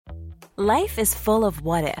Life is full of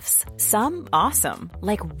what-ifs. Some awesome,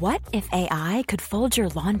 like what if AI could fold your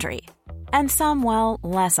laundry? And some, well,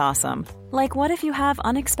 less awesome, like what if you have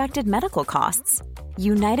unexpected medical costs?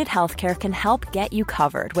 United Healthcare can help get you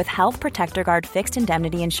covered with Health Protector Guard fixed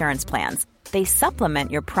indemnity insurance plans. They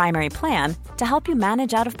supplement your primary plan to help you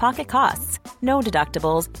manage out-of-pocket costs. No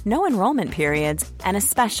deductibles, no enrollment periods, and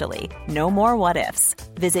especially no more what-ifs.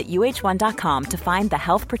 Visit uh1.com to find the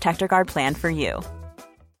Health Protector Guard plan for you.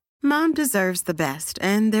 Mom deserves the best,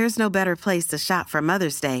 and there's no better place to shop for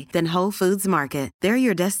Mother's Day than Whole Foods Market. They're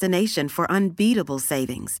your destination for unbeatable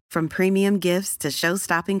savings, from premium gifts to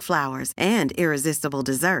show-stopping flowers and irresistible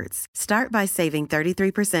desserts. Start by saving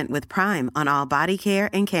 33% with Prime on all body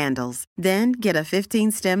care and candles. Then get a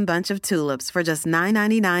 15-stem bunch of tulips for just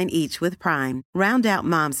 $9.99 each with Prime. Round out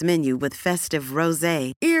Mom's menu with festive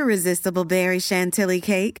rosé, irresistible berry chantilly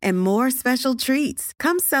cake, and more special treats.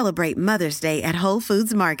 Come celebrate Mother's Day at Whole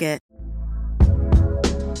Foods Market.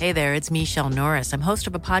 Hey there, it's Michelle Norris. I'm host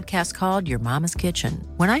of a podcast called Your Mama's Kitchen.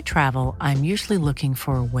 When I travel, I'm usually looking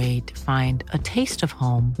for a way to find a taste of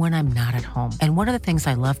home when I'm not at home. And one of the things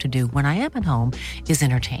I love to do when I am at home is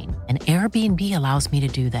entertain. And Airbnb allows me to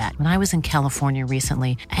do that. When I was in California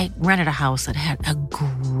recently, I rented a house that had a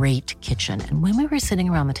great kitchen. And when we were sitting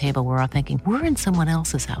around the table, we're all thinking, we're in someone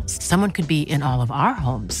else's house. Someone could be in all of our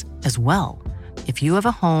homes as well. If you have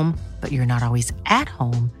a home, but you're not always at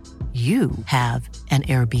home, you have an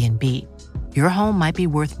Airbnb. Your home might be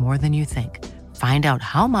worth more than you think. Find out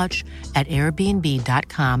how much at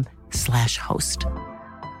airbnb.com/host.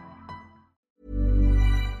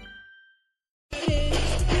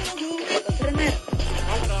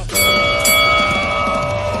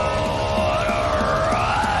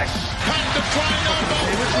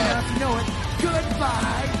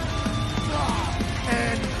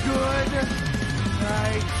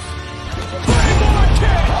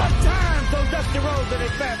 Dusty Rhodes and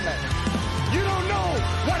his family. You don't know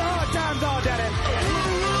what hard times are, Daddy.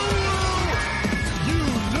 You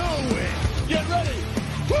know it. Get ready.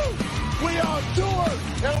 Woo! We are doing,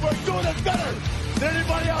 and we're doing it better than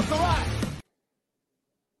anybody else alive.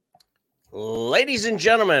 Ladies and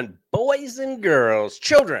gentlemen, boys and girls,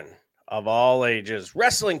 children of all ages,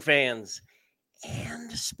 wrestling fans,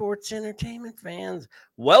 and sports entertainment fans,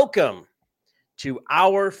 welcome to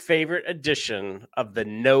our favorite edition of the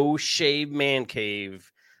No Shave Man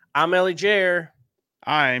Cave. I'm Ellie Jair.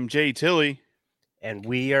 I'm Jay Tilley. And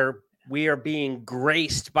we are being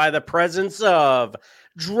graced by the presence of,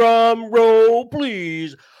 drum roll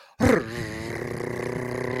please.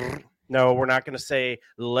 No, we're not going to say,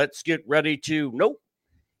 let's get ready to. Nope.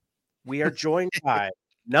 We are joined by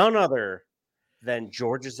none other than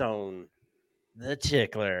Georgia's own, the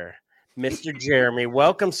tickler, Mr. Jeremy.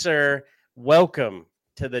 Welcome, sir. Welcome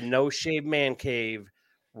to the No Shave Man Cave.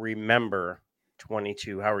 Remember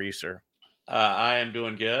 22. How are you, sir? I am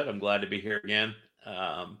doing good. I'm glad to be here again.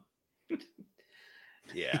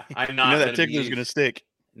 Yeah, I'm not. That tickler's going to stick.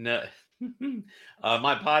 No,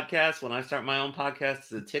 my podcast. When I start my own podcast,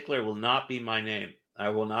 the tickler will not be my name. I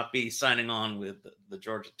will not be signing on with the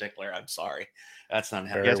Georgia Tickler. I'm sorry, that's not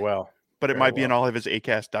happening. Very well, but it might be in all of his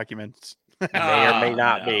ACAST documents. May or may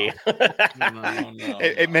not be. No.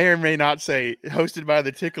 It may or may not say hosted by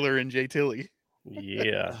the tickler and Jay Tilley.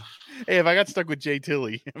 Yeah. Hey, if I got stuck with Jay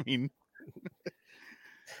Tilley, I mean,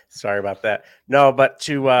 sorry about that. No, but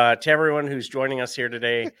to everyone who's joining us here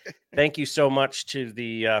today, thank you so much to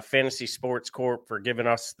the Fantasy Sports Corp for giving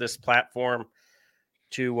us this platform.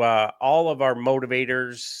 To all of our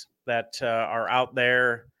motivators that are out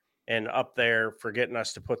there and up there for getting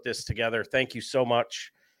us to put this together. Thank you so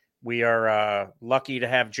much. We are lucky to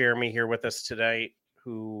have Jeremy here with us tonight,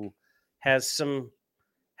 who has some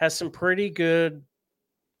pretty good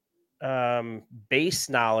base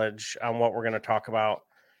knowledge on what we're going to talk about.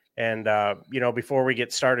 And before we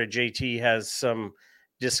get started, JT has some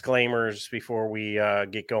disclaimers before we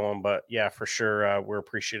get going. But yeah, for sure, we're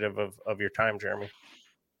appreciative of your time, Jeremy.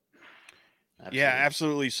 Absolutely. Yeah,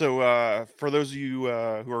 absolutely. So for those of you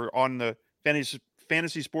who are on the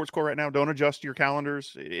Fantasy Sports Corps right now, don't adjust your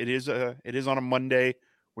calendars. It is on a Monday.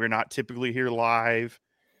 We're not typically here live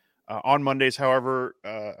on Mondays. However,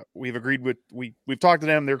 we've agreed with we've talked to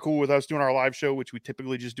them. They're cool with us doing our live show, which we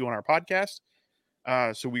typically just do on our podcast.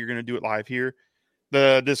 So we're going to do it live here.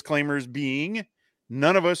 The disclaimers being,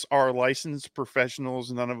 none of us are licensed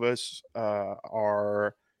professionals. None of us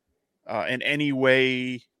are in any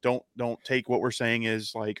way. Don't take what we're saying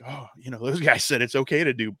as like, oh, those guys said it's okay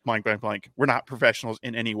to do blank, blank, blank. We're not professionals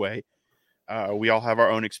in any way. We all have our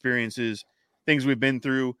own experiences, things we've been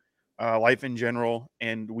through, life in general.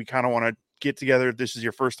 And we kind of want to get together. If this is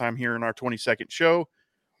your first time here in our 22nd show,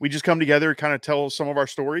 we just come together, kind of tell some of our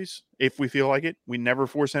stories if we feel like it. We never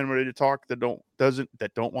force anybody to talk that don't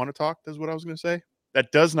want to talk. That's what I was going to say.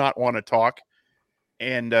 That does not want to talk.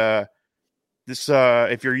 And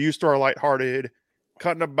if you're used to our lighthearted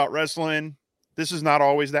cutting up about wrestling, this is not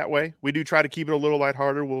always that way. We do try to keep it a little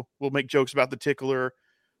lighthearted. We'll make jokes about the tickler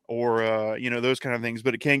or those kind of things,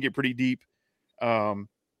 but it can get pretty deep. So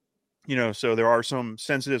there are some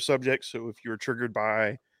sensitive subjects. So if you're triggered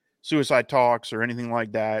by suicide talks or anything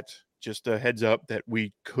like that, just a heads up that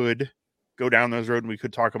we could go down those road and we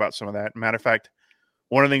could talk about some of that. Matter of fact,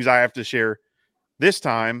 one of the things I have to share this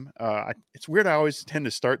time, it's weird. I always tend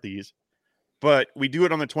to start these, but we do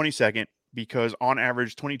it on the 22nd because on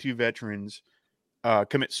average, 22 veterans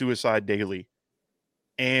commit suicide daily.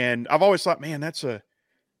 And I've always thought, man, that's a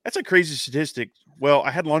crazy statistic. Well,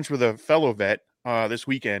 I had lunch with a fellow vet this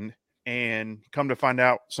weekend, and come to find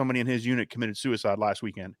out somebody in his unit committed suicide last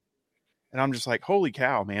weekend. And I'm just like, holy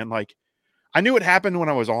cow, man. Like, I knew it happened when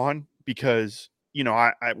I was on because,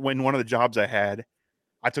 I when one of the jobs I had,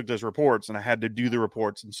 I took those reports and I had to do the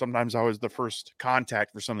reports. And sometimes I was the first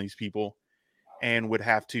contact for some of these people and would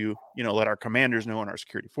have to, let our commanders know and our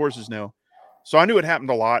security forces know. So I knew it happened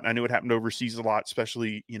a lot. I knew it happened overseas a lot,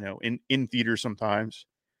 especially, in theater sometimes.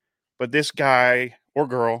 But this guy or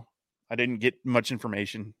girl, I didn't get much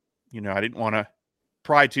information. I didn't want to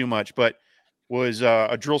pry too much, but was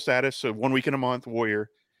a drill status, so 1 week in a month warrior,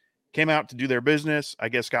 came out to do their business. I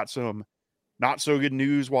guess got some not so good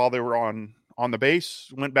news while they were on the base,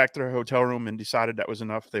 went back to their hotel room and decided that was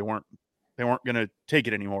enough. They weren't going to take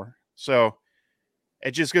it anymore. So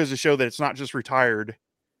it just goes to show that it's not just retired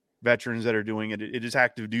veterans that are doing it. It is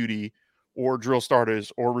active duty or drill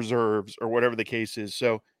starters or reserves or whatever the case is.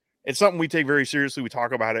 So it's something we take very seriously. We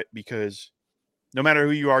talk about it because no matter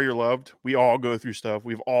who you are, you're loved. We all go through stuff.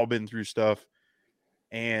 We've all been through stuff.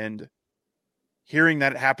 And hearing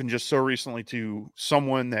that it happened just so recently to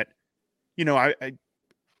someone that,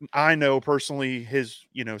 I know personally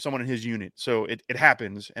someone in his unit. So it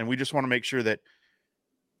happens. And we just want to make sure that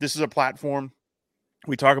this is a platform.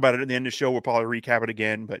 We talk about it at the end of the show. We'll probably recap it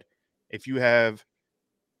again. But if you have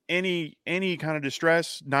any kind of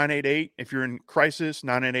distress, 988. If you're in crisis,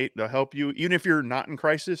 988, they'll help you. Even if you're not in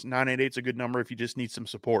crisis, 988 is a good number if you just need some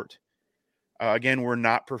support. Again, we're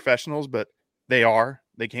not professionals, but they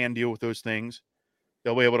can deal with those things.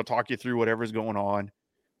 They'll be able to talk you through whatever's going on.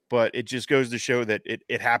 But it just goes to show that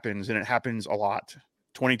it happens, and it happens a lot.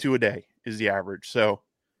 22 a day is the average. So,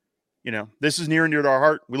 this is near and dear to our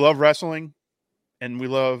heart. We love wrestling, and we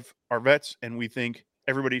love our vets, and we think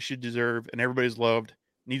everybody should deserve, and everybody's loved,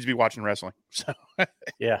 needs to be watching wrestling. So,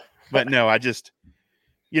 yeah. But no, I just,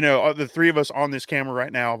 the three of us on this camera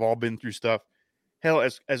right now have all been through stuff. Hell,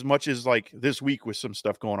 as much as like this week with some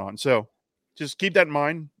stuff going on. So just keep that in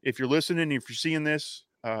mind. If you're listening, if you're seeing this,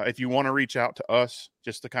 if you want to reach out to us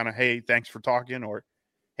just to kind of, hey, thanks for talking, or,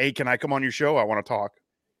 hey, can I come on your show? I want to talk.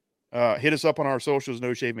 Hit us up on our socials,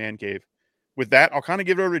 No Shave Man Cave. With that, I'll kind of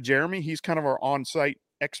give it over to Jeremy. He's kind of our on-site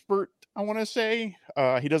expert, I want to say.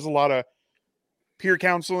 He does a lot of peer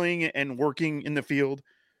counseling and working in the field.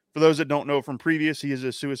 For those that don't know from previous, he is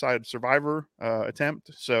a suicide survivor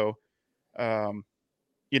attempt. So,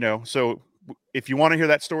 so if you want to hear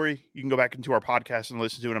that story, you can go back into our podcast and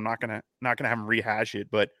listen to it. I'm not gonna have him rehash it,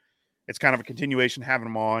 but it's kind of a continuation, having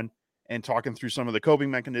him on and talking through some of the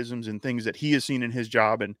coping mechanisms and things that he has seen in his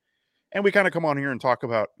job, and we kind of come on here and talk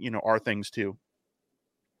about our things too.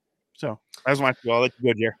 So that's my well. I'll let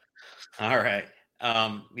you go, Jer. All right.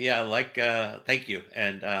 Thank you.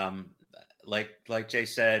 And like Jay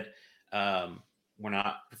said, we're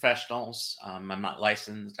not professionals. I'm not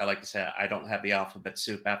licensed. I like to say I don't have the alphabet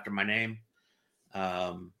soup after my name.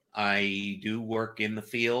 I do work in the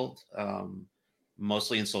field,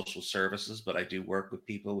 mostly in social services, but I do work with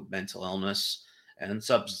people with mental illness and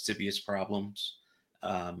substance abuse problems.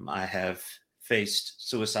 I have faced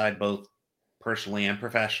suicide both personally and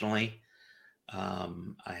professionally.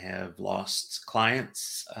 I have lost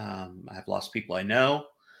clients. I have lost people I know.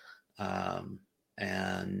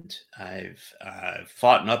 And I've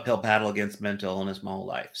fought an uphill battle against mental illness my whole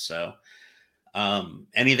life. So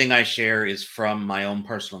anything I share is from my own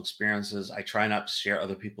personal experiences. I try not to share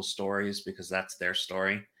other people's stories because that's their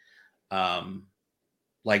story.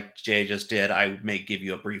 Like Jay just did, I may give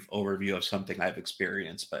you a brief overview of something I've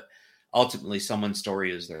experienced, but ultimately someone's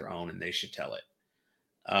story is their own and they should tell it.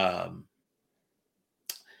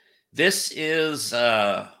 This has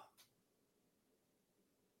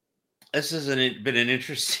been an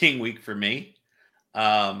interesting week for me,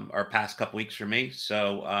 or past couple weeks for me.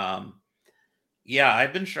 So,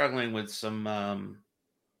 I've been struggling with some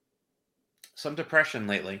depression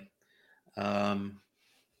lately.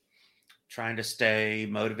 trying to stay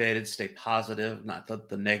motivated, stay positive, not let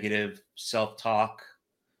the negative self-talk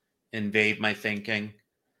invade my thinking.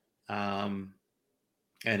 And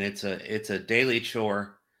it's a daily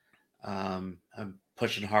chore. I'm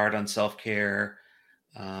pushing hard on self-care.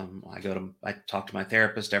 I talk to my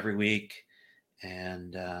therapist every week,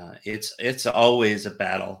 and it's always a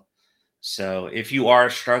battle. So if you are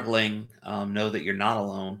struggling, know that you're not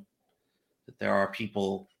alone, that there are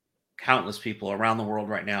countless people around the world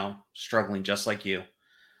right now struggling just like you.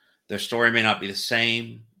 Their story may not be the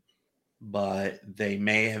same, but they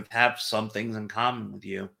may have some things in common with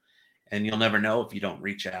you, and you'll never know if you don't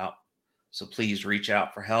reach out. So please reach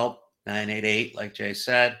out for help. 988, like Jay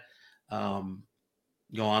said. Go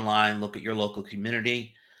online, look at your local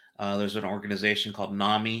community. There's an organization called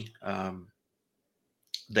NAMI.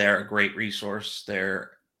 They're a great resource.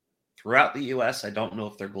 They're throughout the U.S. I don't know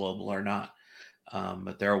if they're global or not,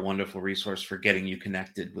 but they're a wonderful resource for getting you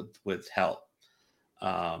connected with help.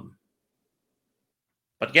 But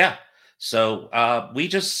yeah, so I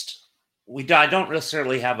don't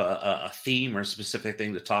necessarily have a theme or a specific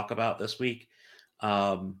thing to talk about this week.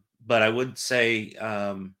 But I would say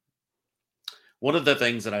one of the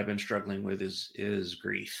things that I've been struggling with is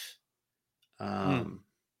grief.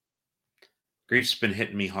 Grief's been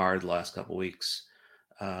hitting me hard the last couple of weeks.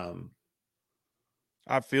 I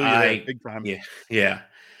feel you there, big time. Yeah.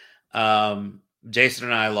 Jason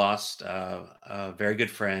and I lost a very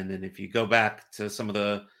good friend, and if you go back to some of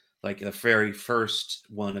the very first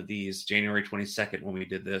one of these, January 22nd, when we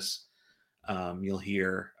did this, you'll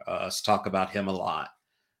hear us talk about him a lot.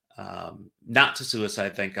 Not to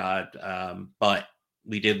suicide, thank God, but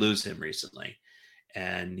we did lose him recently,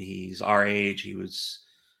 and he's our age. He was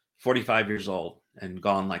 45 years old and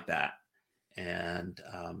gone like that, and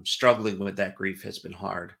struggling with that grief has been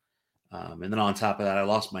hard. And then on top of that, I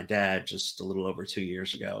lost my dad just a little over 2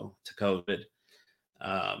 years ago to COVID.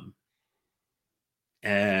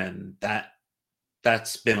 And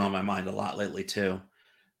that's been on my mind a lot lately too.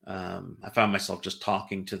 I found myself just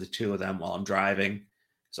talking to the two of them while I'm driving.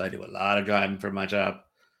 So I do a lot of driving for my job.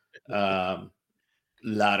 Lot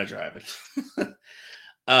of driving.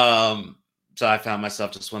 So I found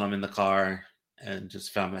myself just when I'm in the car and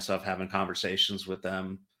just found myself having conversations with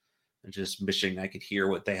them and just wishing I could hear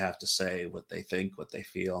what they have to say, what they think, what they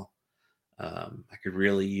feel. I could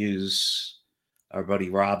really use our buddy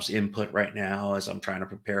Rob's input right now as I'm trying to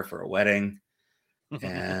prepare for a wedding.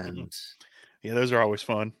 And yeah, those are always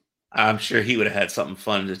fun. I'm sure he would have had something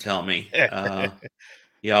fun to tell me.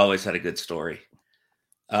 He always had a good story.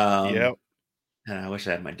 Yep. And I wish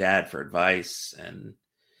I had my dad for advice. And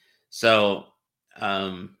so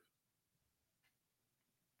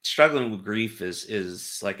struggling with grief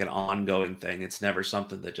is like an ongoing thing. It's never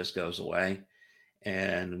something that just goes away.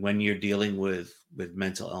 And when you're dealing with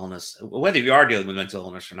mental illness, whether you are dealing with mental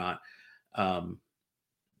illness or not,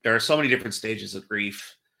 there are so many different stages of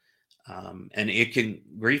grief. And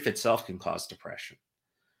grief itself can cause depression.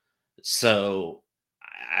 So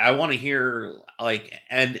I want to hear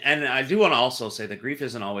and I do want to also say that grief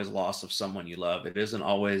isn't always loss of someone you love. It isn't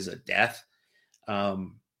always a death. A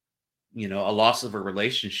loss of a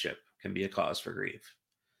relationship can be a cause for grief.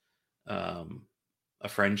 A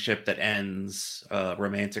friendship that ends, a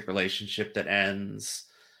romantic relationship that ends,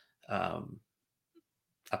 a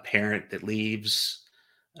parent that leaves.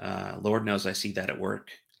 Lord knows I see that at work.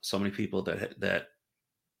 So many people that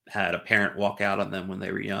had a parent walk out on them when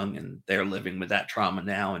they were young, and they're living with that trauma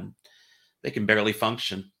now, and they can barely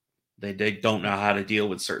function. They don't know how to deal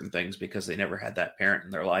with certain things because they never had that parent in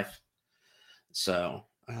their life. So,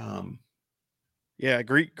 yeah,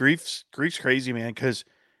 grief's crazy, man, because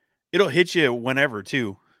it'll hit you whenever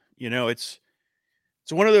too. It's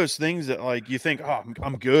one of those things that you think, oh,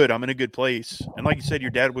 I'm good. I'm in a good place. And like you said, your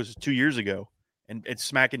dad was 2 years ago, and it's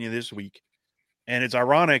smacking you this week. And it's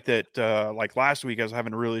ironic that last week I was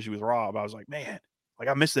having a real issue with Rob. I was like, man,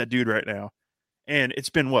 I miss that dude right now. And it's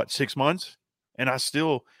been 6 months, and I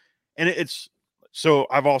still, and it's, so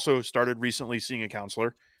I've also started recently seeing a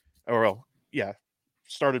counselor,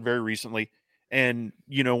 started very recently. And,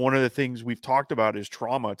 one of the things we've talked about is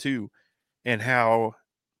trauma too, and how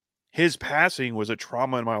his passing was a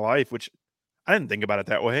trauma in my life, which I didn't think about it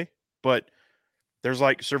that way, but there's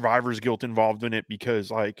survivor's guilt involved in it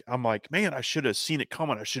because I'm like, man, I should have seen it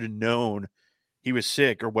coming. I should have known he was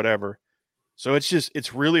sick or whatever. So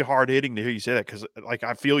it's really hard hitting to hear you say that. Cause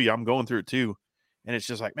I feel you, I'm going through it too. And it's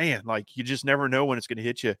just man, you just never know when it's going to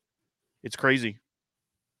hit you. It's crazy.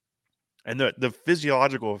 And the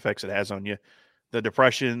physiological effects it has on you, the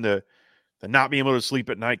depression, the not being able to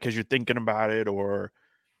sleep at night because you're thinking about it, or,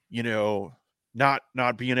 not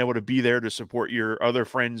being able to be there to support your other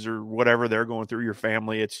friends or whatever they're going through, your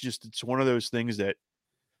family. It's one of those things that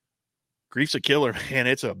grief's a killer, man.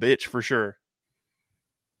 It's a bitch for sure.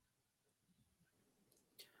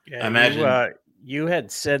 Yeah, I imagine you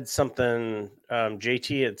had said something.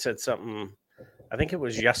 JT had said something. I think it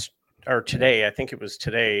was today. I think it was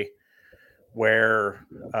today, where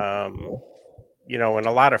in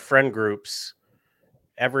a lot of friend groups,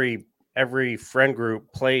 every friend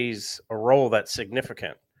group plays a role that's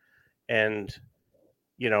significant, and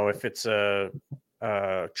if it's a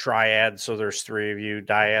triad, so there's 3 of you,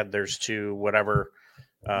 dyad, there's 2, whatever.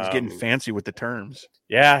 He's getting fancy with the terms.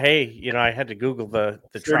 Yeah, hey, I had to Google the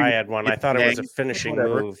triad one. I thought it was a finishing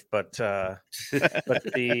move, but the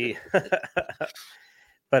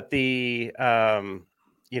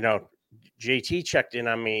JT checked in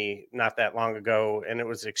on me not that long ago, and it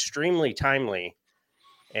was extremely timely.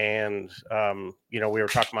 And we were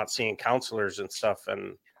talking about seeing counselors and stuff,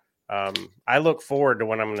 and I look forward to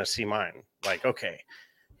when I'm going to see mine. Like, okay,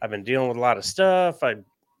 I've been dealing with a lot of stuff. I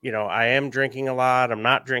am drinking a lot. I'm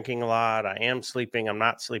not drinking a lot. I am sleeping. I'm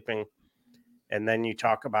not sleeping. And then you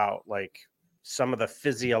talk about like some of the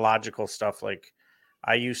physiological stuff. Like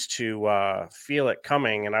I used to feel it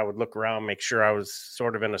coming, and I would look around, make sure I was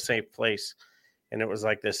sort of in a safe place. And it was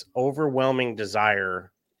like this overwhelming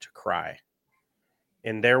desire to cry.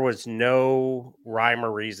 And there was no rhyme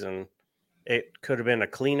or reason. It could have been a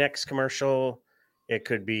Kleenex commercial. It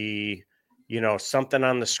could be, something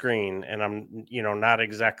on the screen. And I'm, not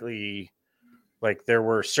exactly like, there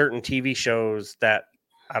were certain TV shows that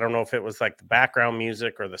I don't know if it was like the background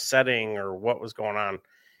music or the setting or what was going on.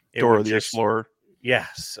 Dora the Explorer.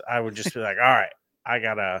 Yes. I would just be like, all right, I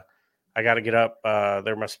gotta get up. I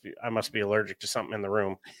must be allergic to something in the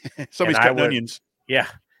room. Somebody's cutting onions. Yeah.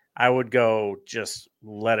 I would go just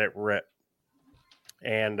let it rip.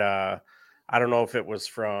 And I don't know if it was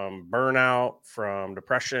from burnout, from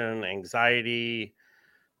depression, anxiety,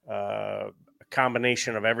 a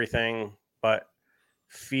combination of everything, but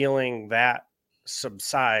feeling that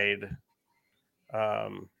subside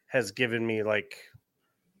has given me like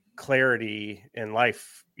clarity in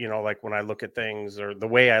life, like when I look at things, or the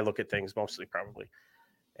way I look at things mostly probably,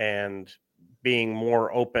 and being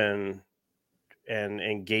more open and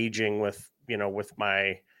engaging with, with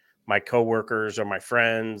my coworkers or my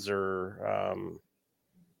friends or,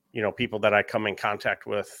 people that I come in contact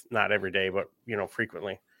with, not every day, but,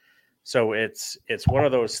 frequently. So it's one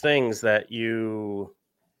of those things that you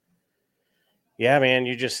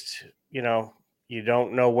just, you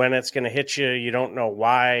don't know when it's going to hit you. You don't know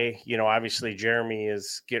why. Obviously Jeremy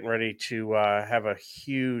is getting ready to have a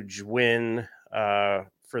huge win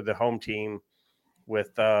for the home team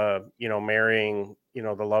with, marrying,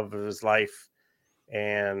 the love of his life,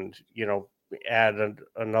 and, add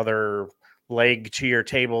another leg to your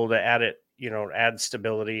table to add it, add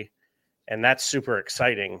stability. And that's super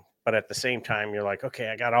exciting. But at the same time, you're like, okay,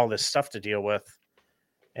 I got all this stuff to deal with.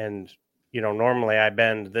 And, normally I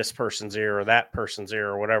bend this person's ear or that person's ear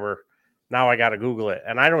or whatever. Now I got to Google it.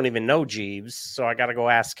 And I don't even know Jeeves. So I got to go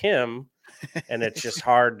ask him. And it's just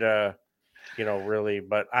hard to, really.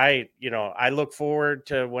 But I look forward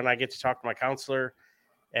to when I get to talk to my counselor.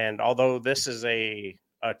 And although this is a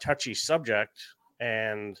touchy subject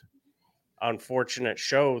and unfortunate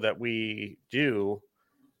show that we do,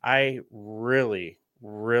 I really,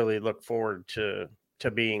 really look forward to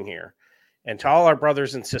being here. And to all our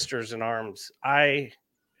brothers and sisters in arms, I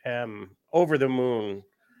am over the moon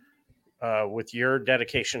with your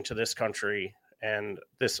dedication to this country and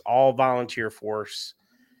this all volunteer force.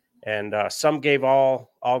 And some gave all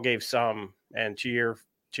gave some. And to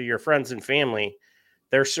your friends and family,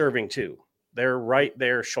 they're serving too. They're right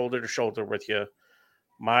there, shoulder to shoulder with you.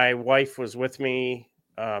 My wife was with me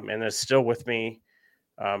and is still with me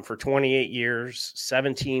for 28 years,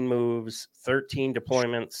 17 moves, 13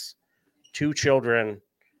 deployments, 2 children,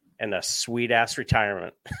 and a sweet ass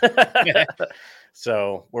retirement.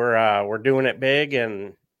 So we're doing it big,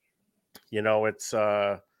 and it's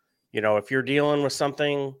if you're dealing with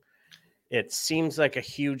something, it seems like a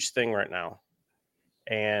huge thing right now,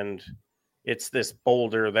 and it's this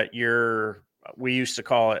boulder that we used to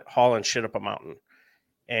call it hauling shit up a mountain,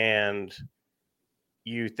 and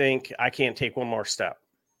you think I can't take one more step,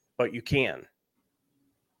 but you can.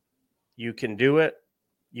 You can do it.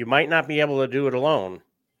 You might not be able to do it alone.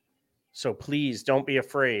 So please don't be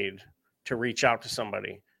afraid to reach out to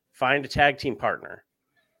somebody. Find a tag team partner.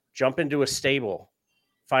 Jump into a stable.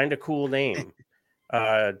 Find a cool name.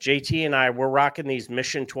 JT and I, we're rocking these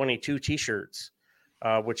Mission 22 t-shirts,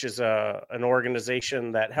 which is an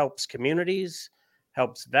organization that helps communities,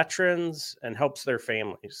 helps veterans, and helps their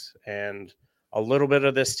families. And a little bit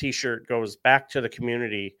of this t-shirt goes back to the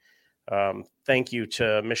community. Thank you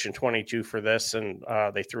to Mission 22 for this. And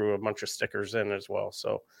they threw a bunch of stickers in as well.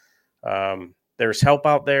 So there's help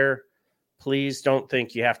out there. Please don't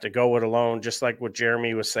think you have to go it alone. Just like what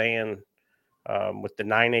Jeremy was saying with the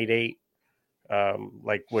 988,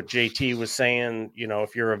 like what JT was saying, you know,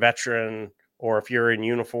 if you're a veteran or if you're in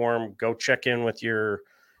uniform, go check in with your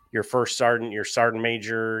first sergeant, your sergeant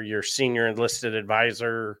major, your senior enlisted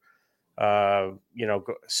advisor. You know,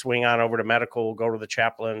 swing on over to medical, go to the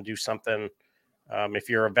chaplain, do something. If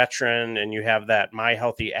you're a veteran and you have that My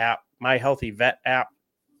Healthy Vet app,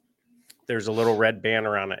 there's a little red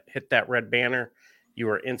banner on it. Hit that red banner. You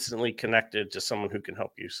are instantly connected to someone who can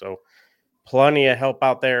help you. So plenty of help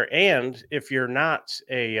out there. And if you're not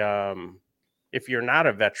a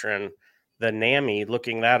veteran, the NAMI,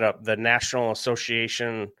 looking that up, the National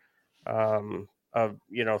Association of,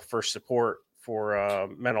 you know, for support for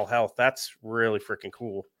mental health, that's really freaking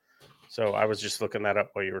cool. So I was just looking that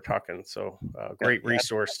up while you were talking. So great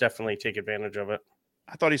resource. Definitely take advantage of it.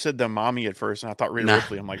 I thought he said the mommy at first, and I thought Rita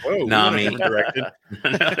Ripley. I'm like, whoa, NAMI.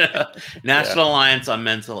 National Alliance on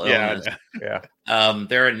Mental Illness. Yeah.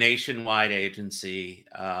 They're a nationwide agency.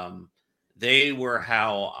 They were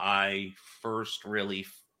how I first really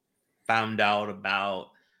found out about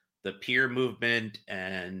the peer movement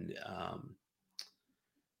and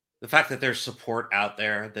the fact that there's support out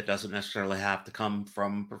there that doesn't necessarily have to come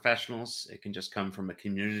from professionals. It can just come from a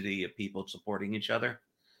community of people supporting each other.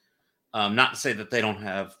 Not to say that they don't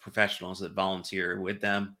have professionals that volunteer with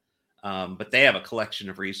them, but they have a collection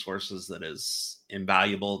of resources that is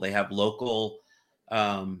invaluable. They have local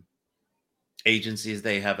agencies.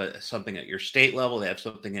 They have something at your state level. They have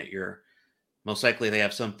something at most likely they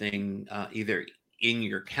have something either in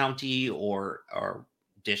your county or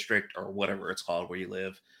district or whatever it's called where you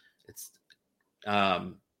live. It's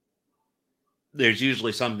there's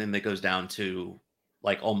usually something that goes down to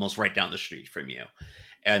like almost right down the street from you.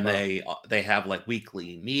 And they have like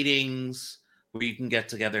weekly meetings where you can get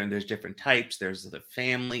together, and there's different types. There's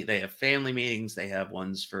they have family meetings. They have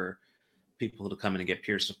ones for people to come in and get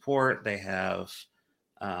peer support. They have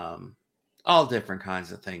all different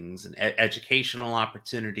kinds of things and educational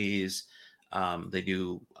opportunities. They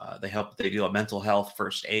do a mental health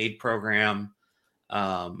first aid program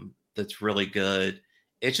that's really good.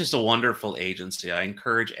 It's just a wonderful agency. I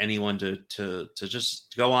encourage anyone to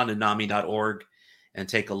just go on to NAMI.org and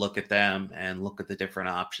take a look at them and look at the different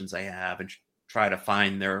options they have and try to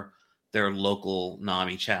find their local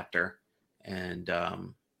NAMI chapter. And,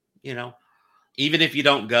 you know, even if you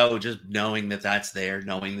don't go, just knowing that that's there,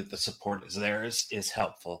 knowing that the support is there is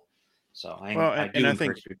helpful. So I do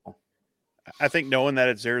encourage people. I think knowing that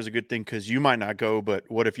it's there is a good thing because you might not go, but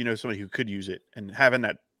what if you know somebody who could use it, and having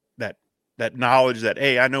that knowledge that,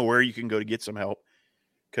 hey, I know where you can go to get some help.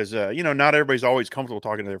 Because, you know, not everybody's always comfortable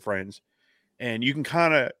talking to their friends. And you can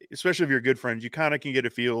kind of, especially if you're good friends, you kind of can get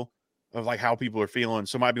a feel of like how people are feeling.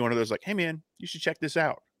 So it might be one of those like, hey, man, you should check this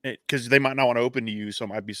out. Because they might not want to open to you. So it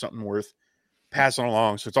might be something worth passing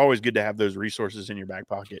along. So it's always good to have those resources in your back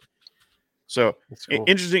pocket. So cool.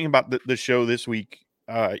 Interesting about the show this week.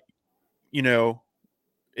 You know,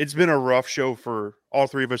 it's been a rough show for all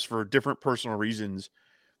three of us for different personal reasons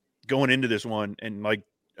going into this one. And like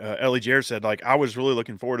Ellie Jared said, like, I was really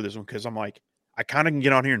looking forward to this one because I'm like, I kind of can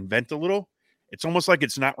get on here and vent a little. It's almost like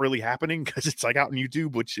it's not really happening because it's like out on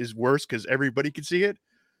YouTube, which is worse because everybody can see it.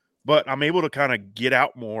 But I'm able to kind of get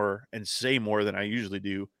out more and say more than I usually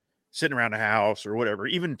do, sitting around the house or whatever,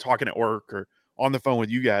 even talking at work or on the phone with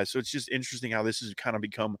you guys. So it's just interesting how this has kind of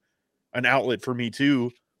become an outlet for me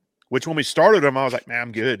too, which when we started them, I was like, man,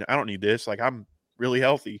 I'm good. I don't need this. Like, I'm really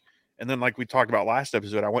healthy. And then like we talked about last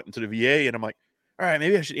episode, I went into the VA and I'm like, all right,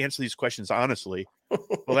 maybe I should answer these questions honestly.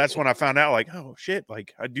 Well, that's when I found out like, oh shit,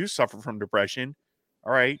 like I do suffer from depression.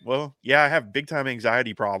 All right. Well, yeah, I have big time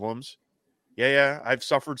anxiety problems. Yeah. I've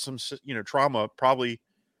suffered some, you know, trauma,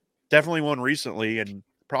 definitely one recently, and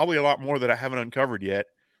probably a lot more that I haven't uncovered yet.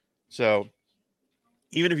 So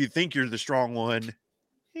even if you think you're the strong one,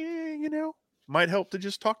 you know, might help to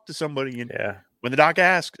just talk to somebody. And when the doc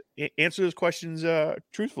asks, answer those questions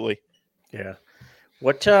truthfully. Yeah.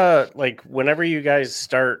 What, like, whenever you guys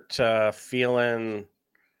start feeling,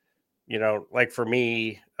 you know, like for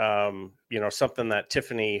me, you know, something that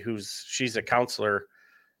Tiffany, she's a counselor,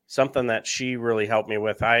 something that she really helped me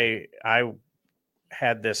with. I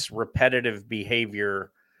had this repetitive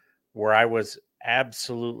behavior where I was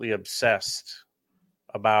absolutely obsessed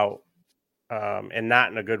about, and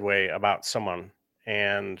not in a good way, about someone.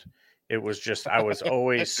 And it was just, I was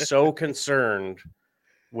always so concerned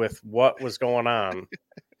with what was going on.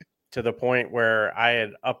 to the point where I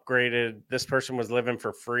had upgraded. This person was living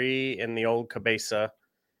for free in the old Cabeza.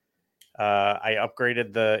 I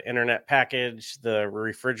upgraded the internet package. The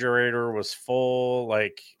refrigerator was full,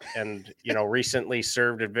 and recently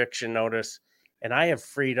served eviction notice. And I have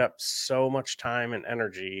freed up so much time and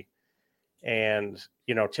energy. And,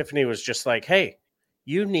 Tiffany was just like, hey,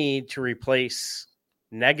 you need to replace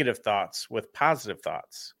negative thoughts with positive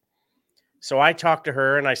thoughts. So I talked to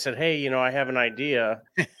her and I said, hey, I have an idea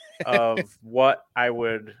of what I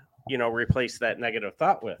would, replace that negative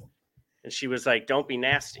thought with. And she was like, don't be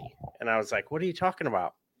nasty. And I was like, what are you talking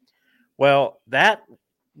about? Well, that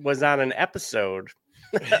was on an episode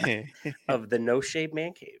of the No Shave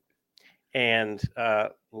Man Cave. And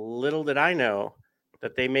little did I know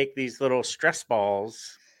that they make these little stress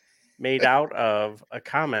balls made out of a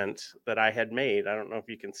comment that I had made. I don't know if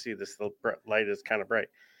you can see this. The light is kind of bright.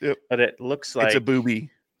 Yep. But it looks like it's a booby.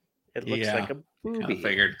 It looks like a booby.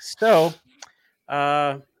 Figured. So,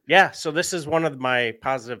 so this is one of my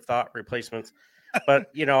positive thought replacements. But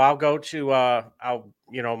I'll go to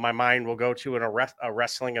my mind will go to a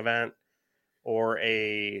wrestling event or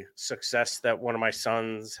a success that one of my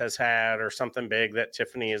sons has had or something big that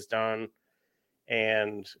Tiffany has done.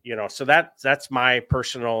 And, so that's my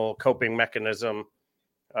personal coping mechanism.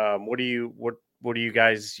 What do you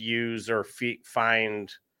guys use or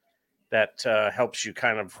find that helps you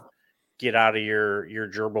kind of get out of your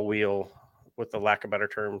gerbil wheel, with the lack of better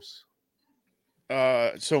terms?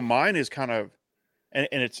 So mine is kind of, and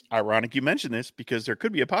it's ironic you mentioned this because there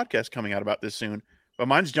could be a podcast coming out about this soon, but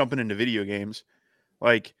mine's jumping into video games.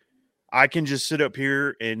 Like, I can just sit up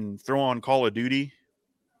here and throw on Call of Duty.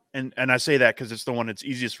 And I say that because it's the one that's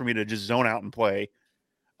easiest for me to just zone out and play,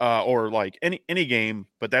 or like any game.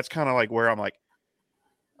 But that's kind of like where I'm like,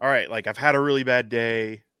 all right, like I've had a really bad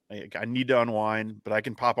day. Like, I need to unwind, but I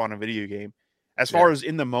can pop on a video game. As far as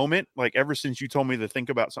in the moment, like ever since you told me to think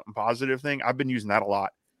about something positive thing, I've been using that a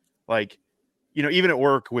lot. Like, even at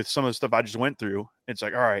work with some of the stuff I just went through, it's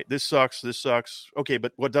like, all right, this sucks. Okay,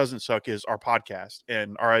 but what doesn't suck is our podcast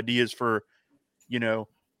and our ideas for,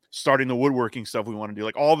 starting the woodworking stuff we want to do,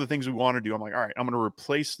 like all the things we want to do. I'm like, all right, I'm going to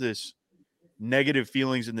replace this negative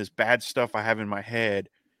feelings and this bad stuff I have in my head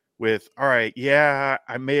with, all right, yeah,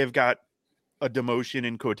 I may have got a demotion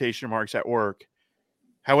in quotation marks at work.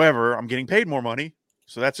 However, I'm getting paid more money,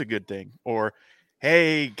 so that's a good thing. Or,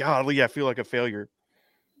 hey, golly, I feel like a failure.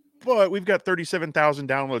 But we've got 37,000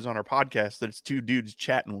 downloads on our podcast that it's two dudes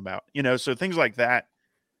chatting about, so things like that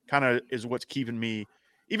kind of is what's keeping me,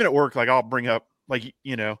 even at work. Like, I'll bring up, like,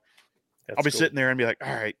 I'll be sitting there and be like,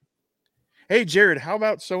 all right, hey, Jared, how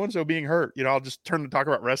about so-and-so being hurt? I'll just turn to talk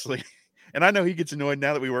about wrestling. And I know he gets annoyed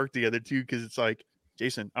now that we work together too, because it's like,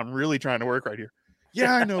 Jason, I'm really trying to work right here.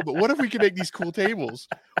 Yeah, I know, but what if we could make these cool tables?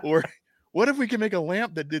 Or what if we could make a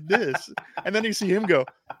lamp that did this? And then you see him go,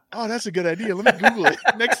 oh, that's a good idea. Let me Google it.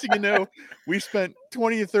 Next thing you know, we spent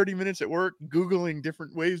 20 to 30 minutes at work Googling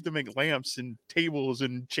different ways to make lamps and tables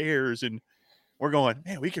and chairs. And we're going,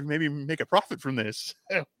 man, we can maybe make a profit from this.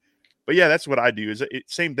 But yeah, that's what I do. Is it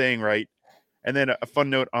same thing, right? And then a fun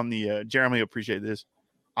note on the Jeremy will appreciate this.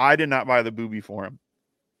 I did not buy the booby for him.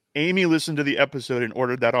 Amy listened to the episode and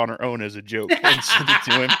ordered that on her own as a joke and sent it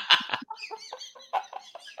to him.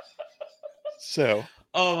 So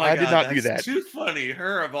I did not do that. Too funny.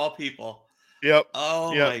 Her of all people. Yep.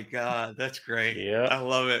 Oh my God. That's great. Yeah. I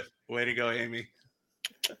love it. Way to go, Amy.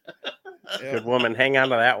 Good woman. Hang on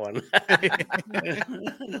to that one.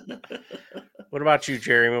 What about you,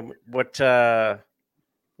 Jerry?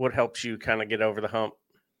 What helps you kind of get over the hump?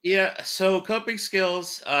 Yeah. So coping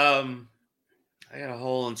skills, I got a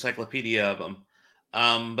whole encyclopedia of them.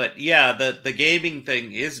 But yeah, the gaming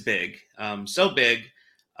thing is big. So big.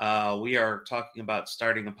 We are talking about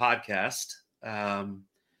starting a podcast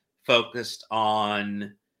focused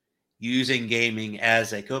on using gaming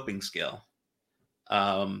as a coping skill.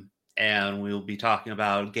 And we'll be talking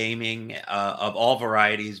about gaming of all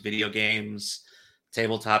varieties, video games,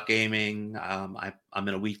 tabletop gaming. I'm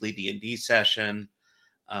in a weekly D&D session,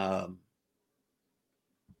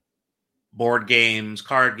 board games,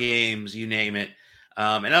 card games, you name it.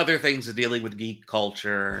 And other things dealing with geek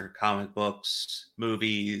culture, comic books,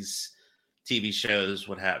 movies, TV shows,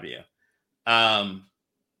 what have you.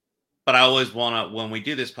 But I always want to, when we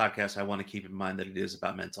do this podcast, I want to keep in mind that it is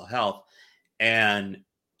about mental health. And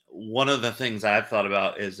one of the things I've thought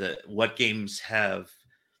about is that what games have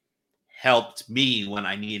helped me when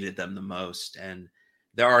I needed them the most. And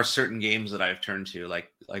there are certain games that I've turned to, like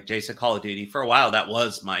Jason, Call of Duty. For a while, that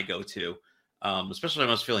was my go-to. Especially when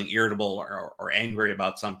I was feeling irritable or angry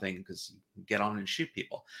about something, because you can get on and shoot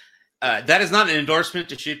people. That is not an endorsement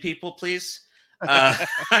to shoot people, please. I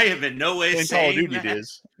am in no way And saying Call of Duty that. it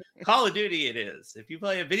is. Call of Duty it is. If you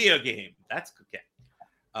play a video game, that's okay.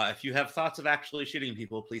 If you have thoughts of actually shooting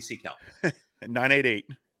people, please seek help. 988.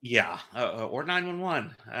 Yeah, or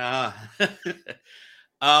 911.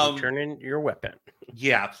 Turn in your weapon.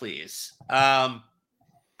 Yeah, please. But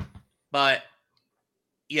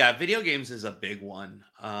yeah, video games is a big one.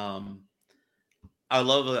 I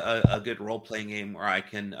love a good role-playing game where I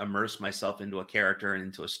can immerse myself into a character and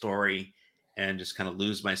into a story and just kind of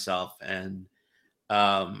lose myself. And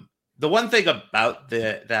the one thing about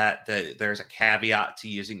that there's a caveat to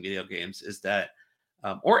using video games is that,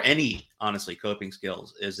 or any, honestly, coping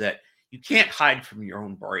skills, is that you can't hide from your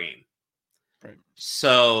own brain. Right.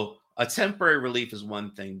 So a temporary relief is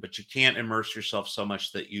one thing, but you can't immerse yourself so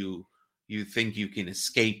much that you think you can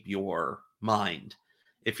escape your mind.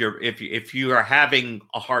 If you are having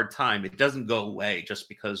a hard time, it doesn't go away just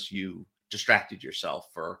because you distracted yourself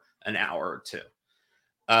for an hour or two.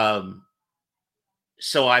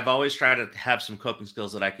 So I've always tried to have some coping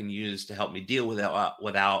skills that I can use to help me deal with it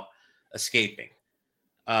without escaping.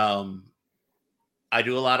 I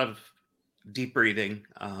do a lot of deep breathing.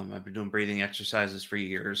 I've been doing breathing exercises for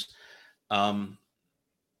years.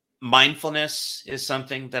 Mindfulness is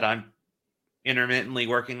something that I'm intermittently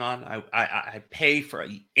working on. I pay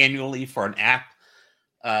annually for an app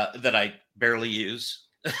that I barely use.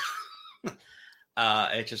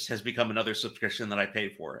 It just has become another subscription that I pay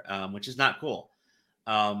for, which is not cool.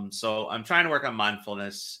 So I'm trying to work on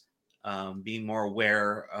mindfulness, being more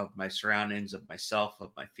aware of my surroundings, of myself,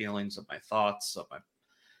 of my feelings, of my thoughts, of my,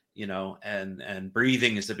 and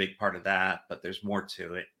breathing is a big part of that, but there's more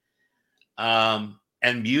to it.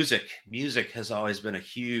 And music has always been a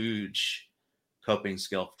huge coping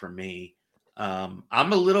skill for me. I'm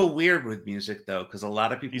a little weird with music though, because a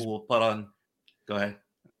lot of people will put on. Go ahead.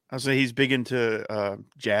 I'll say he's big into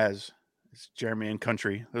jazz. It's Jeremy and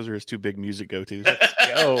country. Those are his two big music go-tos. Let's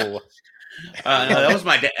go. That was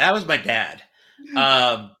my dad.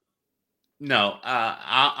 No,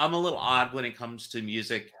 I'm a little odd when it comes to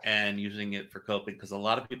music and using it for coping, because a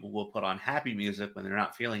lot of people will put on happy music when they're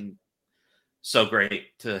not feeling so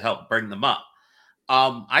great to help bring them up.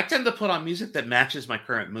 I tend to put on music that matches my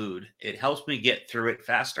current mood. It helps me get through it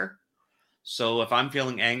faster. So if I'm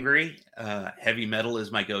feeling angry, heavy metal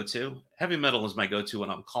is my go-to. Heavy metal is my go-to when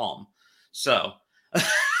I'm calm. So,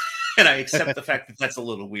 and I accept the fact that that's a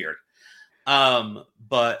little weird.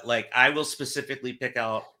 But like I will specifically pick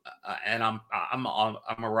out, and I'm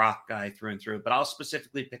a rock guy through and through, but I'll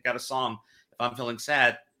specifically pick out a song if I'm feeling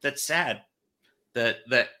sad. That's sad.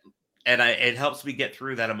 It helps me get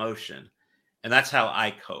through that emotion. And that's how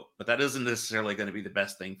I cope. But that isn't necessarily going to be the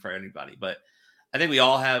best thing for anybody. But I think we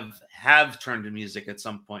all have turned to music at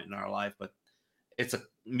some point in our life. But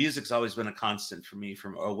music's always been a constant for me,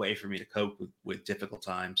 a way for me to cope with difficult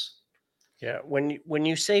times. Yeah. When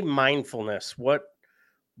you say mindfulness, what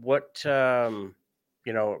without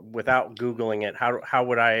Googling it, how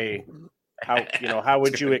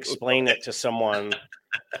would you explain it to someone?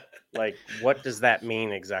 Like, what does that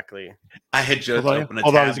mean exactly? I had just opened a tab.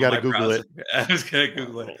 Hold on, I got to Google it. I was going to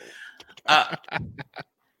Google it.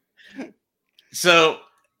 So,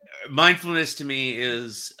 mindfulness to me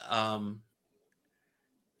is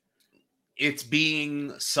it's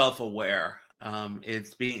being self-aware.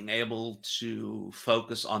 It's being able to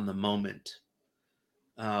focus on the moment.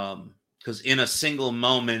 Because in a single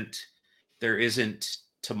moment, there isn't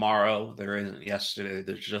tomorrow, there isn't yesterday.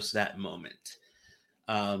 There's just that moment.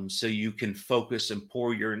 So you can focus and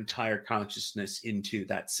pour your entire consciousness into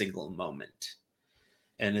that single moment.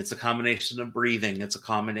 And it's a combination of breathing. It's a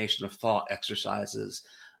combination of thought exercises.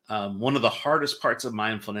 One of the hardest parts of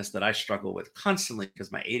mindfulness that I struggle with constantly,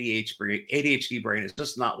 because my ADHD brain is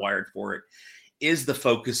just not wired for it, is the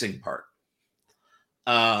focusing part.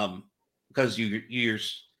 Because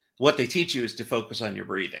what they teach you is to focus on your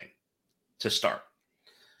breathing to start.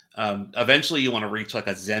 Eventually you want to reach like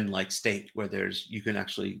a Zen-like state where you can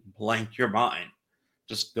actually blank your mind.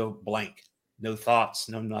 Just go blank. No thoughts,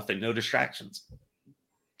 no nothing, no distractions.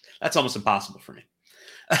 That's almost impossible for me.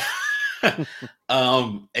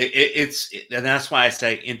 And that's why I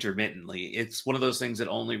say intermittently. It's one of those things that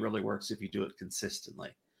only really works if you do it consistently.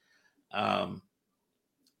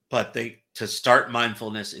 But to start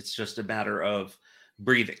mindfulness, it's just a matter of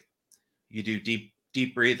breathing. You do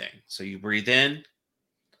deep breathing. So you breathe in.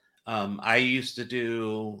 I used to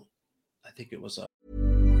do, I think it was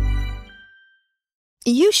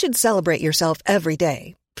You should celebrate yourself every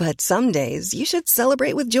day, but some days you should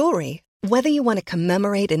celebrate with jewelry. Whether you want to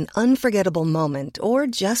commemorate an unforgettable moment or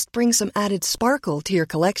just bring some added sparkle to your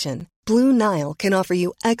collection, Blue Nile can offer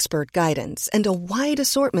you expert guidance and a wide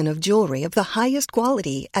assortment of jewelry of the highest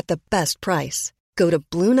quality at the best price. Go to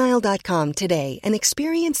BlueNile.com today and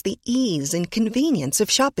experience the ease and convenience of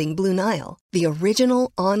shopping Blue Nile, the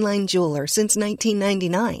original online jeweler since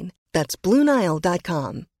 1999. That's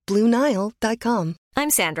BlueNile.com. BlueNile.com. I'm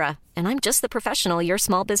Sandra, and I'm just the professional your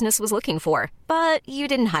small business was looking for. But you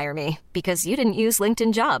didn't hire me because you didn't use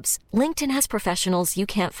LinkedIn Jobs. LinkedIn has professionals you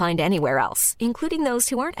can't find anywhere else, including those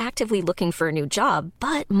who aren't actively looking for a new job,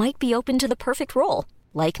 but might be open to the perfect role,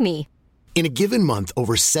 like me. In a given month,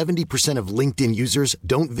 over 70% of LinkedIn users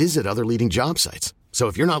don't visit other leading job sites. So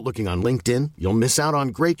if you're not looking on LinkedIn, you'll miss out on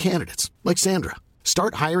great candidates like Sandra.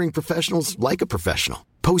 Start hiring professionals like a professional.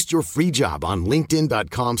 Post your free job on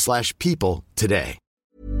linkedin.com/people today.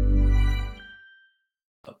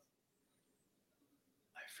 I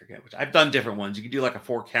forget which. I've done different ones. You can do like a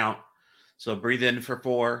 4 count. So breathe in for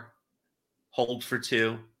 4, hold for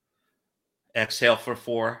 2, exhale for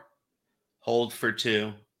 4, hold for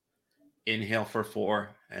 2, inhale for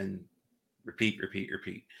 4, and repeat.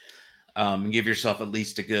 And give yourself at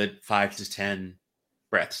least a good 5 to 10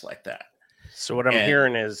 breaths like that. So what I'm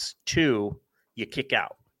hearing is 2, you kick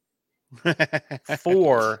out.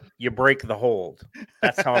 4, you break the hold.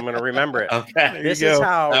 That's how I'm going to remember it. Okay, this is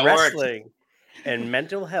how that wrestling and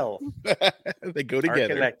mental health they go together. are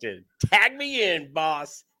connected. Tag me in,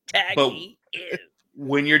 boss. Tag me in.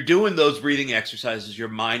 When you're doing those breathing exercises, your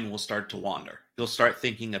mind will start to wander. You'll start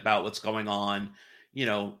thinking about what's going on. You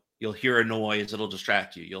know, you'll hear a noise. It'll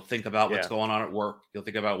distract you. You'll think about what's going on at work. You'll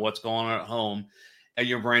think about what's going on at home, and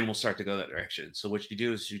your brain will start to go that direction. So what you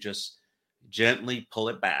do is you just gently pull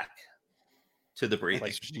it back to the breathing.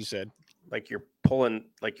 Like she said. Like you're pulling,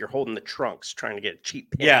 like you're holding the trunks, trying to get a cheap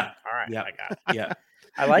pin. Yeah. All right. Yeah. I got it. Yeah.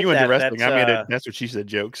 I like you went that. to wrestling. That's, I made a that's what she said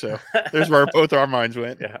joke. So there's where both our minds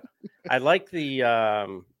went. Yeah. I like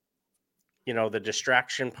the you know, the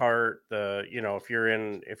distraction part, the, you know, if you're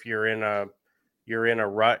in a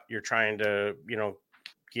rut, you're trying to, you know,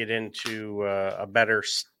 get into a better,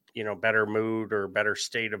 you know, better mood or better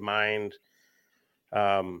state of mind.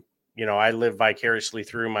 You know, I live vicariously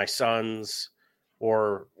through my sons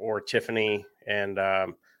or Tiffany. And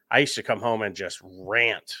I used to come home and just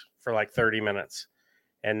rant for like 30 minutes.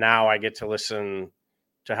 And now I get to listen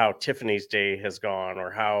to how Tiffany's day has gone,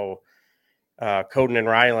 or how Coden and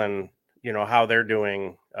Rylan, you know, how they're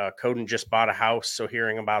doing. Coden just bought a house, so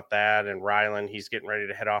hearing about that. And Rylan, he's getting ready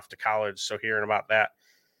to head off to college, so hearing about that.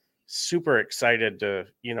 Super excited to,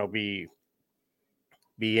 you know, be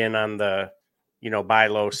in on the, you know, buy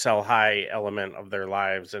low, sell high element of their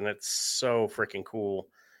lives. And it's so freaking cool.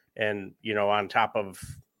 And, you know, on top of,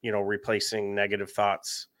 you know, replacing negative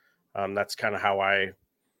thoughts, that's kind of how I,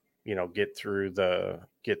 you know, get through the,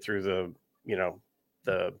 you know,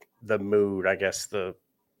 the mood, I guess, the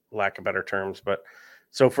lack of better terms. But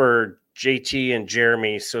so for JT and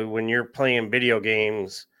Jeremy, so when you're playing video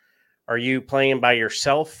games, are you playing by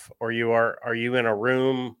yourself, or are you in a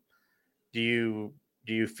room? Do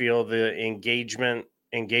you feel the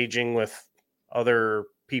engaging with other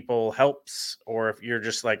people helps? Or if you're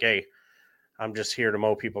just like, hey, I'm just here to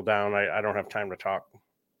mow people down, I don't have time to talk.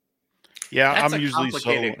 Yeah, That's I'm a usually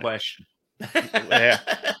complicated question. Yeah.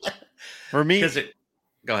 For me,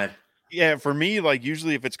 go ahead. Yeah, for me, like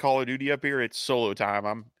usually if it's Call of Duty up here, it's solo time.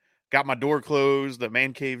 I'm got my door closed, the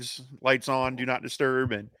man cave's lights on, do not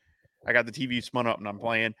disturb, and I got the TV spun up and I'm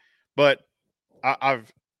playing. But I've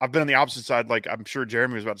been on the opposite side, like I'm sure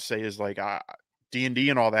Jeremy was about to say, is like D&D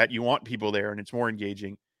and all that. You want people there, and it's more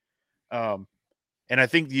engaging. And I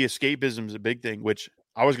think the escapism is a big thing, which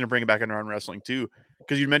I was going to bring it back around wrestling too,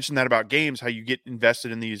 because you mentioned that about games, how you get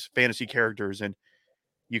invested in these fantasy characters and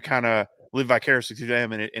you kind of live vicariously through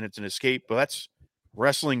them, and it's an escape. But that's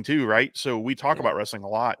wrestling too, right? So we talk about wrestling a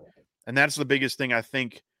lot, and that's the biggest thing. I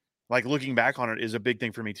think, like looking back on it, is a big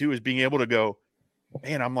thing for me too, is being able to go,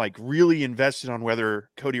 man, I'm like really invested on whether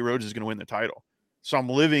Cody Rhodes is going to win the title. So I'm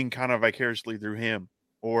living kind of vicariously through him.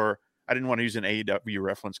 Or I didn't want to use an AEW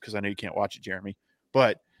reference because I know you can't watch it, Jeremy,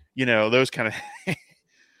 but you know, those kind of,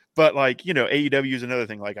 but like, you know, AEW is another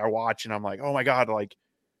thing. Like I watch and I'm like, oh my God, like,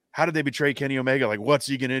 how did they betray Kenny Omega? Like, what's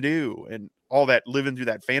he going to do? And all that, living through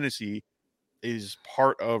that fantasy is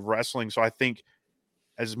part of wrestling. So I think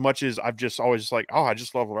as much as I've just always like, oh, I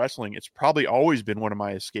just love wrestling, it's probably always been one of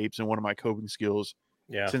my escapes and one of my coping skills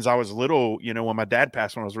since I was little, you know, when my dad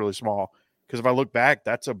passed when I was really small. Because if I look back,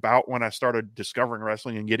 that's about when I started discovering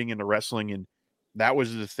wrestling and getting into wrestling. And that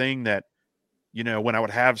was the thing that, you know, when I would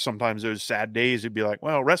have sometimes those sad days, it'd be like,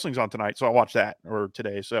 well, wrestling's on tonight, so I'll watch that, or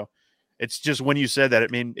today. So it's just when you said that,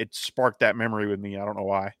 it sparked that memory with me. I don't know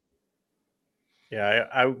why. Yeah,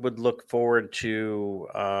 I would look forward to,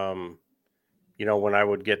 when I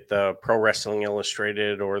would get the Pro Wrestling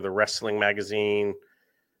Illustrated or the Wrestling Magazine.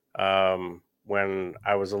 When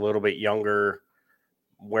I was a little bit younger,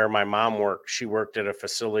 where my mom worked, she worked at a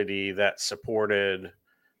facility that supported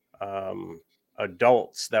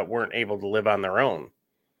adults that weren't able to live on their own.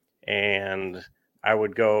 And I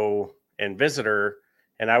would go and visit her,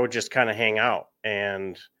 and I would just kind of hang out.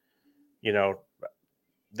 And,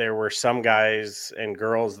 there were some guys and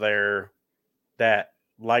girls there that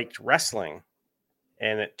liked wrestling.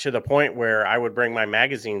 And to the point where I would bring my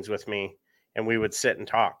magazines with me and we would sit and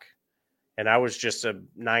talk. And I was just a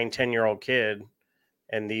 9-10-year-old kid.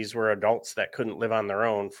 And these were adults that couldn't live on their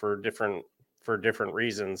own for different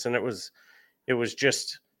reasons. And it was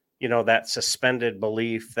just, that suspended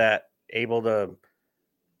belief, that able to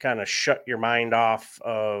kind of shut your mind off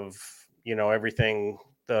of, everything,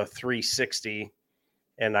 the 360.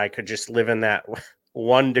 And I could just live in that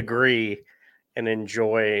 1 degree and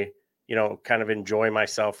enjoy, kind of enjoy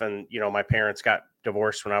myself. And, my parents got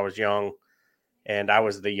divorced when I was young, and I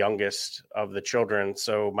was the youngest of the children.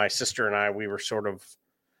 So my sister and I, we were sort of,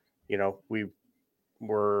 we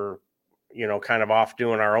were, kind of off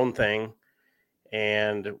doing our own thing.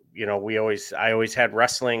 And, I always had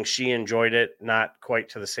wrestling. She enjoyed it, not quite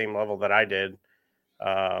to the same level that I did.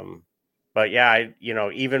 But yeah,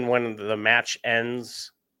 even when the match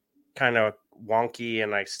ends kind of wonky,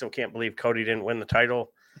 and I still can't believe Cody didn't win the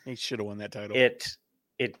title. He should have won that title.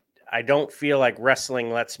 I don't feel like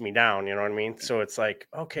wrestling lets me down. You know what I mean? So it's like,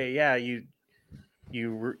 okay, yeah, you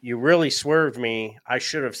really swerved me. I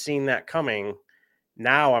should have seen that coming.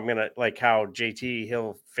 Now I'm going to, like how JT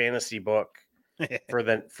Hill fantasy book for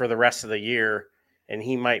the rest of the year. And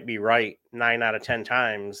he might be right 9 out of 10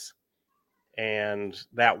 times. And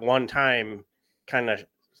that one time kind of,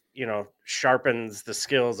 sharpens the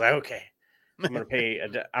skills. Okay, I'm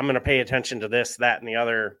going to pay attention to this, that, and the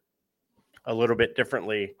other a little bit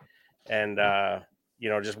differently. And,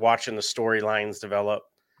 just watching the storylines develop.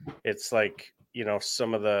 It's like,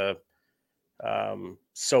 some of the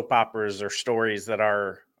soap operas or stories that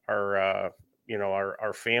our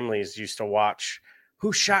families used to watch.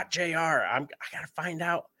 Who shot JR? I got to find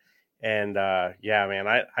out. And yeah, man,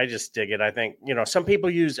 I just dig it. I think, some people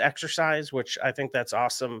use exercise, which I think that's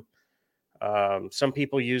awesome. Some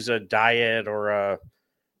people use a diet, or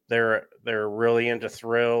they're really into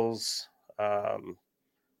thrills.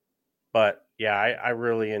 But yeah, I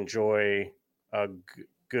really enjoy a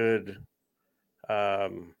good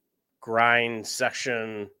grind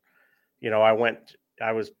session. I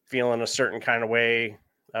was feeling a certain kind of way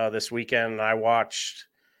this weekend, and I watched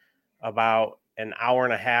about an hour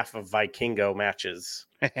and a half of Vikingo matches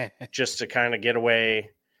just to kind of get away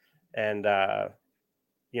and,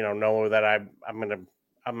 know that I'm going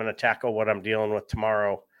to tackle what I'm dealing with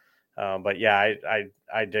tomorrow. But yeah,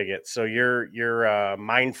 I dig it. So your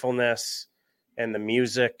mindfulness and the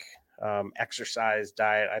music, exercise,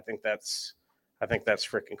 diet, I think that's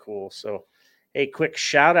freaking cool. So, hey, quick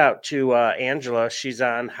shout out to Angela. She's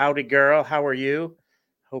on Howdy Girl. How are you?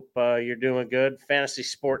 Hope you're doing good. Fantasy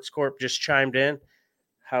Sports Corp just chimed in.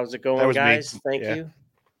 How's it going, guys? Me. Thank you.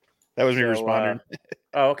 That was me responding.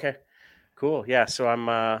 Oh, okay. Cool. Yeah, so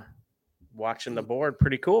I'm watching the board.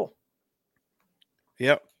 Pretty cool.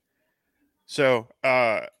 Yep. So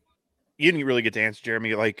you didn't really get to answer,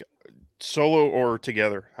 Jeremy, like solo or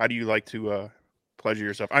together. How do you like to pleasure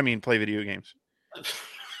yourself? I mean, play video games.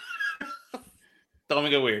 Don't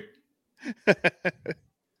make it weird.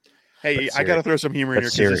 Hey, I got to throw some humor in here.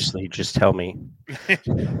 Seriously, just tell me.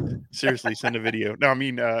 Seriously, send a video. No, I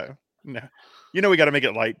mean, no. We got to make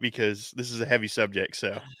it light because this is a heavy subject.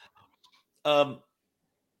 So,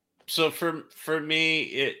 so for me,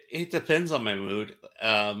 it depends on my mood.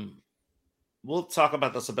 We'll talk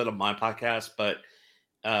about this a bit on my podcast, but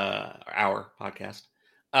our podcast.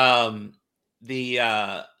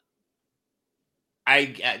 The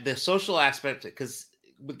social aspect, because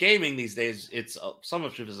with gaming these days, it's so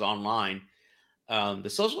much of it is online. The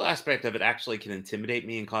social aspect of it actually can intimidate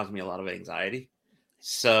me and cause me a lot of anxiety.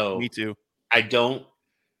 So me too. I don't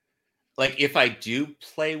like if I do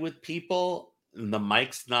play with people, the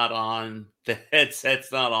mic's not on, the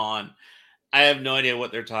headset's not on. I have no idea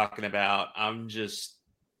what they're talking about. I'm just,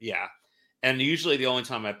 yeah. And usually the only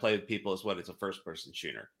time I play with people is when it's a first-person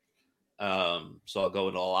shooter. So I'll go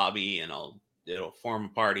into a lobby and it'll form a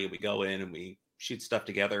party. And we go in and we shoot stuff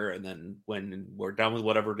together. And then when we're done with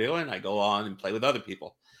whatever we're doing, I go on and play with other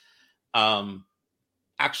people.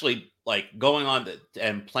 Actually, like going on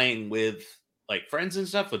and playing with like friends and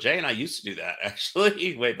stuff. Well, Jay and I used to do that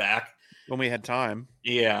actually way back when we had time.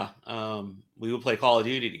 Yeah. we would play Call of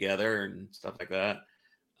Duty together and stuff like that.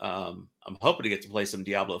 I'm hoping to get to play some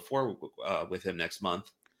Diablo 4 with him next month.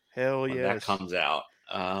 Hell yeah, that comes out.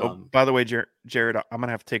 By the way, Jared, I'm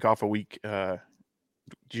gonna have to take off a week.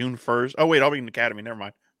 June 1st. Oh wait, I'll be in the academy. Never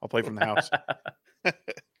mind. I'll play from the house.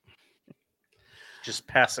 Just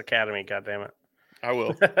pass academy, goddammit. I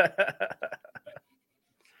will.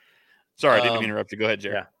 Sorry, I didn't interrupt you. Go ahead,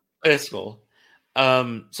 Jared. Yeah, it's cool. So I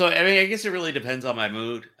mean, I guess it really depends on my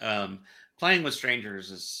mood. Playing with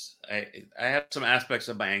strangers is I have some aspects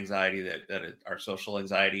of my anxiety that are social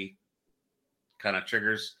anxiety kind of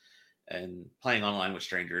triggers, and playing online with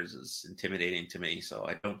strangers is intimidating to me, so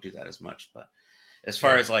I don't do that as much. But as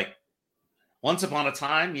far as like once upon a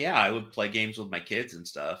time, yeah, I would play games with my kids and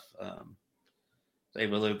stuff. They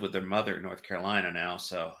live with their mother in North Carolina now,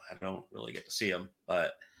 so I don't really get to see them.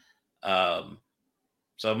 But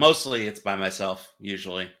so mostly it's by myself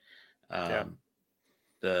usually.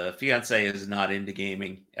 The fiance is not into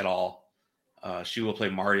gaming at all. She will play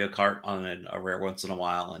Mario Kart on a rare once in a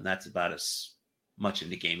while, and that's about as much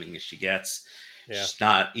into gaming as she gets. She's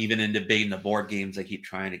not even into being the board games. I keep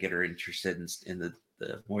trying to get her interested in the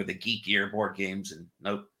more the geekier board games, and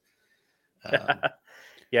nope.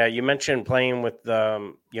 Yeah, you mentioned playing with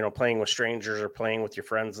playing with strangers or playing with your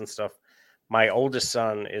friends and stuff. My oldest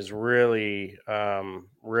son is really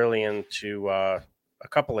really into a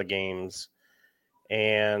couple of games,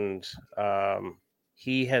 and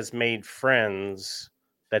he has made friends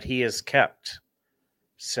that he has kept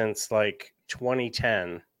since like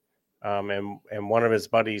 2010. And one of his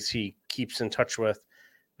buddies he keeps in touch with,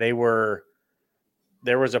 there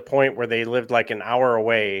was a point where they lived like an hour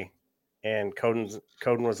away, and Coden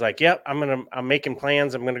was like, yep, I'm making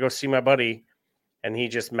plans. I'm going to go see my buddy. And he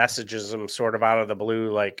just messages him sort of out of the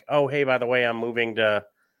blue, like, oh, hey, by the way, I'm moving to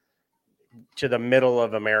the middle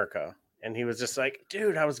of America. And he was just like,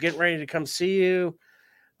 dude, I was getting ready to come see you.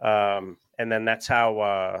 And then that's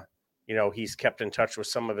how, he's kept in touch with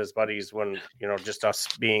some of his buddies when, just us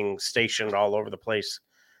being stationed all over the place.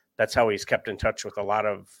 That's how he's kept in touch with a lot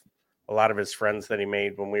of his friends that he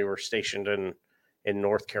made when we were stationed in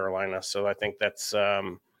North Carolina. So I think that's,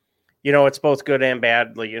 it's both good and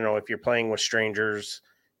bad. Like, if you're playing with strangers,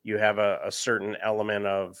 you have a certain element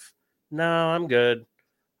of, no, I'm good.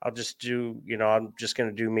 I'll just do, I'm just going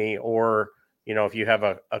to do me. Or, if you have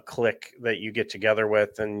a clique that you get together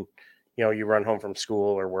with and, you run home from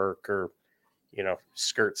school or work or,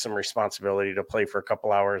 skirt some responsibility to play for a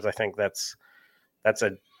couple hours. I think that's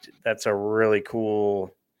a really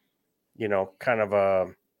cool, kind of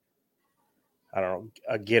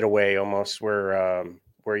a getaway almost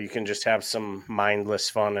where you can just have some mindless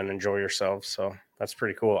fun and enjoy yourself. So that's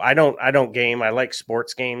pretty cool. I don't game. I like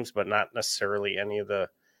sports games, but not necessarily any of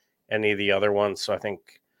the other ones. So I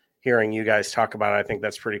think hearing you guys talk about it, I think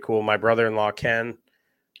that's pretty cool. My brother-in-law, Ken,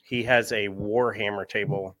 he has a Warhammer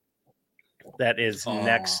table that is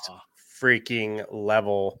next freaking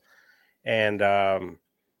level. And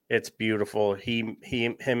it's beautiful. Him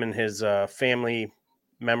and his family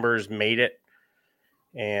members made it.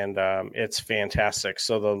 And it's fantastic.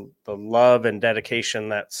 So the love and dedication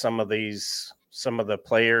that some of the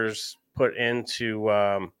players put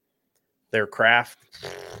into their craft,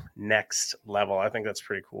 next level. I think that's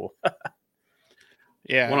pretty cool.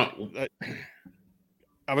 Yeah.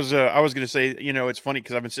 I was going to say, it's funny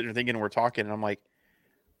because I've been sitting there thinking and we're talking and I'm like,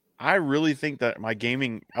 I really think that my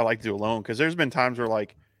gaming, I like to do alone. Cause there's been times where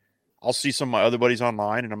like, I'll see some of my other buddies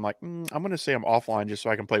online and I'm like, I'm going to say I'm offline just so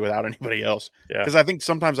I can play without anybody else. Yeah. Cause I think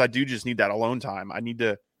sometimes I do just need that alone time. I need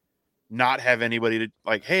to not have anybody to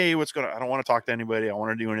like, hey, I don't want to talk to anybody. I don't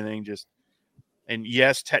want to do anything. And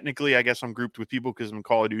yes, technically I guess I'm grouped with people because I'm in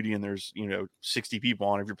Call of Duty and there's, 60 people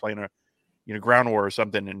on if you're playing a, ground war or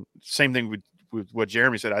something. And same thing with what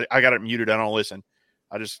Jeremy said. I got it muted. I don't listen.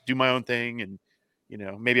 I just do my own thing. And,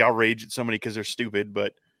 maybe I'll rage at somebody because they're stupid,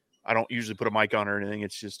 but I don't usually put a mic on or anything.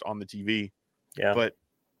 It's just on the TV. Yeah. But,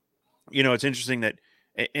 it's interesting that,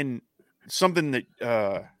 and something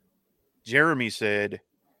that Jeremy said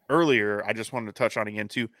earlier, I just wanted to touch on again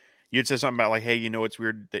too. You had said something about like, hey, it's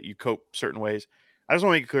weird that you cope certain ways. I just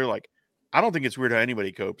want to make it clear, like, I don't think it's weird how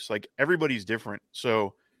anybody copes. Like, everybody's different.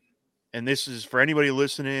 So, and this is for anybody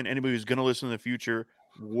listening, anybody who's going to listen in the future,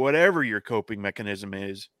 whatever your coping mechanism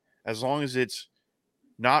is, as long as it's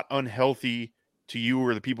not unhealthy to you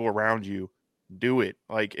or the people around you, do it.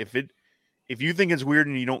 Like if you think it's weird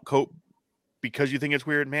and you don't cope because you think it's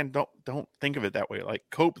weird, man, don't think of it that way. Like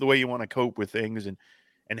cope the way you want to cope with things and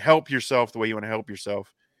help yourself the way you want to help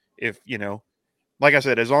yourself. If, like I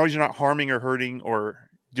said, as long as you're not harming or hurting or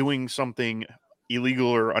doing something illegal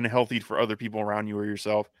or unhealthy for other people around you or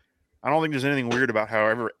yourself, I don't think there's anything weird about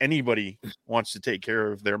however anybody wants to take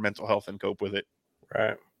care of their mental health and cope with it.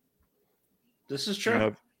 Right. This is true. You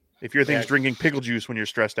know, if your thing's drinking pickle juice when you're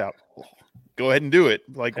stressed out, go ahead and do it.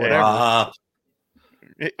 Like whatever. Rob.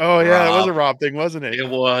 That was a Rob thing, wasn't it? It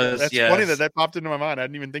was. That's funny that popped into my mind. I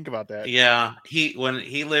didn't even think about that. Yeah. When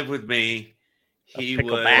he lived with me, he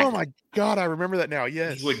would. Oh my God, I remember that now.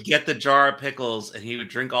 Yes. He would get the jar of pickles and he would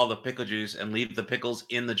drink all the pickle juice and leave the pickles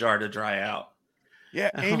in the jar to dry out. Yeah,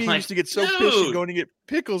 Amy used to get so pissed she'd going to get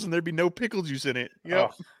pickles and there'd be no pickle juice in it.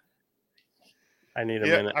 Yep. Oh, I need a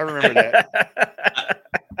minute. I remember that.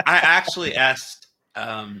 I actually asked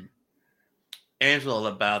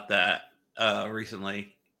Angela about that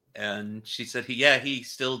recently, and she said he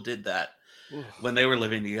still did that when they were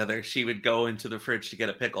living together. She would go into the fridge to get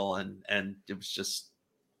a pickle, and it was just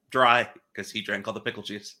dry because he drank all the pickle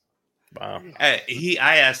juice. Wow. I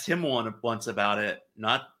asked him once about it,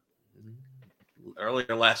 not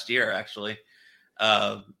earlier last year, actually.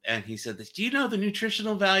 And he said, "Do you know the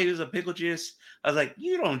nutritional values of pickle juice?" I was like,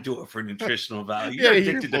 "You don't do it for nutritional value. You're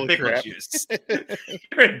addicted to pickle juice.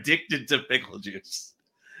 You're addicted to pickle juice."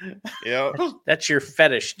 Yeah, that's your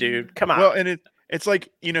fetish, dude. Come on. Well, and it's like,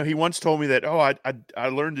 you know, he once told me that, I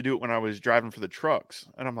learned to do it when I was driving for the trucks,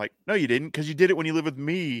 and I'm like, no, you didn't, because you did it when you lived with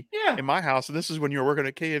me in my house, and this is when you were working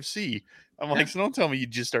at KFC. I'm like, so don't tell me you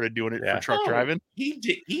just started doing it for truck driving. He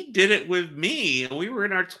did it with me. We were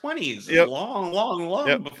in our 20s,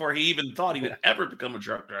 long before he even thought he would ever become a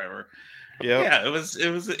truck driver. Yeah, it was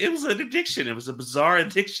an addiction. It was a bizarre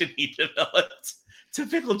addiction he developed to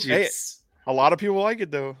pickle juice. Hey, a lot of people like it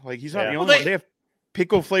though. Like he's not the only one. They have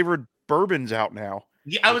pickle flavored bourbons out now.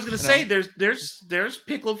 Yeah, I was going to say there's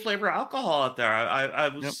pickle flavor alcohol out there. I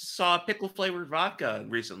saw pickle flavored vodka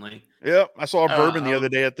recently. Yep, I saw a bourbon the other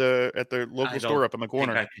day at the local store up in the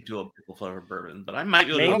corner. I could do a pickle flavored bourbon, but I might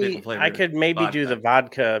be able to do a pickle flavored. I could maybe vodka. do the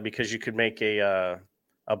vodka because you could make a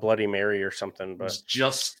Bloody Mary or something. But I was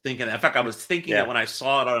just thinking. In fact, I was thinking that when I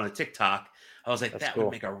saw it on a TikTok, I was like, that would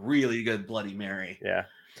make a really good Bloody Mary. Yeah.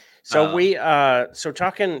 So so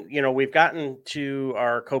talking, you know, we've gotten to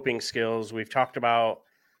our coping skills. We've talked about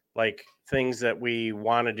like things that we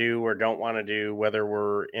want to do or don't want to do, whether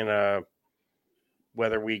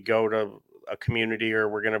we go to a community or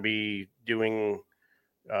we're going to be doing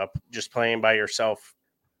just playing by yourself.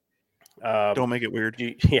 Don't make it weird.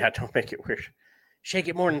 Don't make it weird. Shake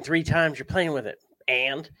it more than 3 times. You're playing with it.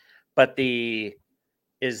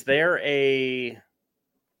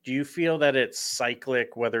 Do you feel that it's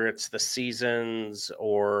cyclic, whether it's the seasons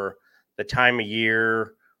or the time of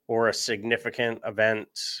year or a significant event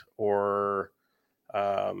or,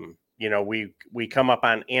 you know, we come up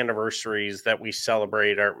on anniversaries that we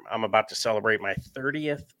celebrate. I'm about to celebrate my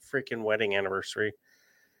 30th freaking wedding anniversary.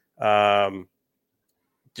 Do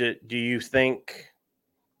you think,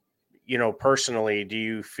 you know, personally, do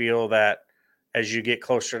you feel that as you get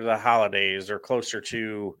closer to the holidays or closer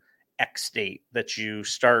to X date that you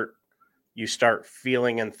start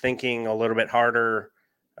feeling and thinking a little bit harder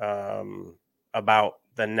about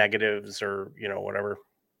the negatives or, you know, whatever?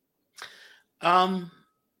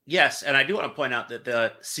 Yes, and I do want to point out that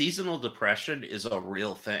the seasonal depression is a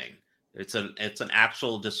real thing. It's an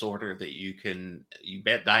actual disorder that you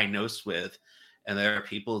get diagnosed with, and there are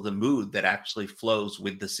people, the mood that actually flows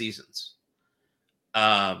with the seasons.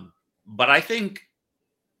 But I think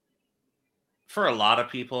for a lot of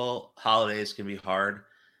people, holidays can be hard.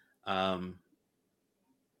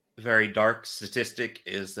 Very dark statistic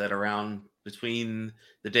is that between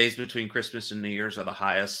the days between Christmas and New Year's are the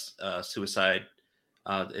highest suicide.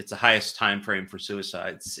 It's the highest time frame for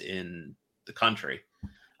suicides in the country.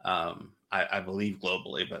 I believe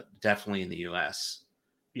globally, but definitely in the U.S.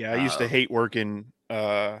 Yeah, I used to hate working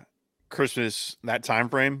Christmas that time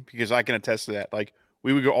frame because I can attest to that. Like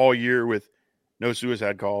we would go all year with no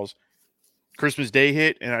suicide calls. Christmas Day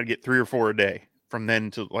hit, and I'd get 3 or 4 a day from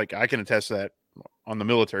then to like I can attest to that on the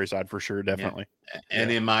military side for sure, definitely. Yeah.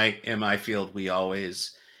 And in my field, we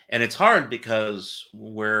always, and it's hard because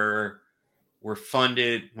we're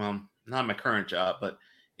funded. Well, not my current job, but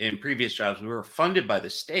in previous jobs, we were funded by the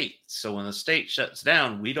state. So when the state shuts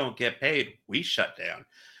down, we don't get paid. We shut down.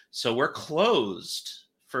 So we're closed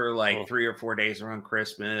for like 3 or 4 days around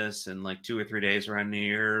Christmas and like 2 or 3 days around New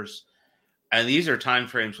Year's. And these are time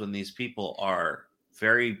frames when these people are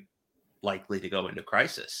very likely to go into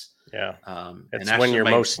crisis. Yeah. It's when you're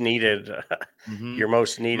most needed. You're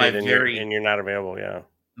most needed and you're not available. Yeah.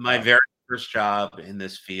 My very first job in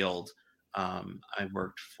this field, I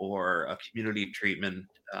worked for a community treatment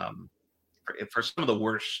for some of the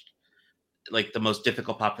worst, like the most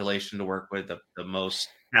difficult population to work with, the most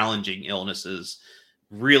challenging illnesses,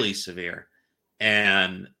 really severe.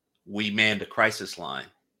 And we manned a crisis line.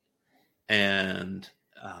 And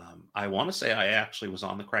I want to say I actually was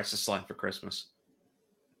on the crisis line for Christmas.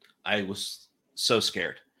 I was so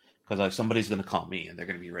scared because somebody's going to call me and they're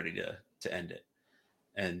going to be ready to end it.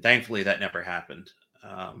 And thankfully that never happened.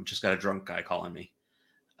 Just got a drunk guy calling me.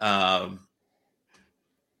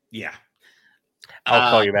 Yeah.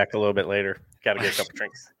 I'll call you back a little bit later. Got to get a couple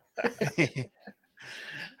drinks.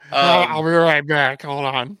 I'll be right back. Hold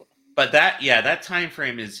on. But that time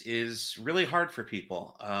frame is really hard for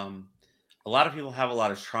people. A lot of people have a lot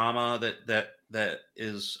of trauma that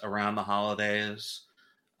is around the holidays.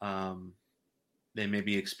 They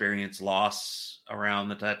maybe experience loss around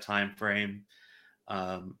that time frame.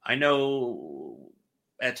 I know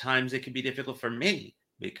at times it can be difficult for me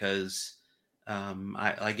because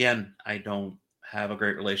I don't have a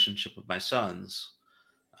great relationship with my sons.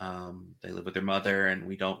 They live with their mother and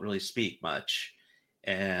we don't really speak much,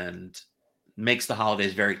 and makes the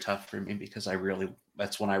holidays very tough for me because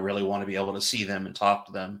that's when I really want to be able to see them and talk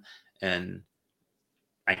to them, and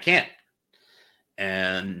I can't.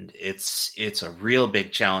 And it's a real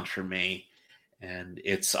big challenge for me. And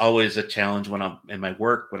it's always a challenge when I'm in my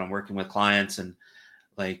work, when I'm working with clients, and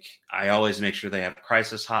like, I always make sure they have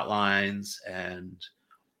crisis hotlines and,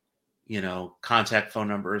 contact phone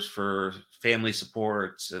numbers for family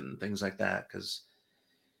supports and things like that. 'Cause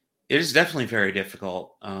it is definitely very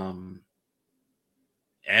difficult. And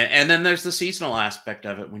then there's the seasonal aspect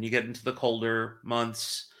of it. When you get into the colder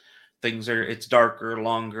months, it's darker,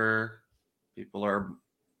 longer. People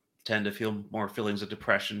tend to feel more feelings of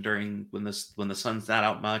depression when the sun's not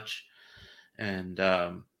out much. And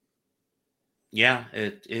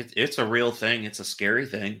it's a real thing. It's a scary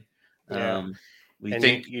thing. Yeah.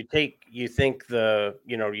 You take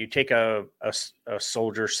a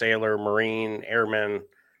soldier, sailor, Marine, airman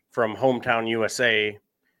from hometown USA.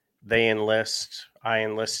 They enlist. I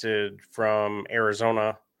enlisted from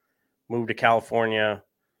Arizona, moved to California,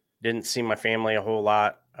 didn't see my family a whole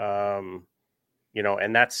lot. And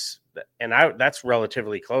that's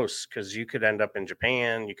relatively close, because you could end up in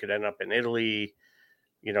Japan, you could end up in Italy,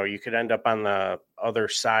 you could end up on the other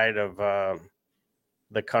side of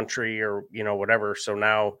the country, or whatever. So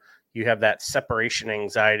now you have that separation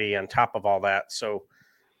anxiety on top of all that. So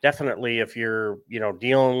definitely, if you're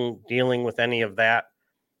dealing with any of that,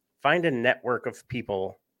 find a network of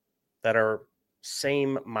people that are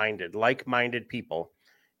same-minded, like-minded people.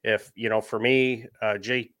 If for me,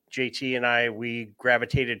 JT and I, we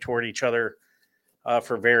gravitated toward each other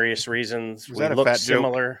for various reasons. Was we that a look fat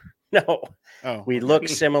similar. Joke? No, we look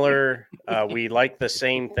similar. We like the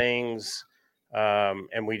same things,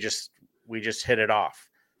 and we just hit it off.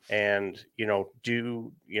 And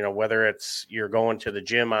whether it's you're going to the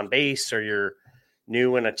gym on base, or you're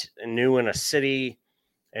new in a city,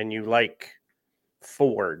 and you like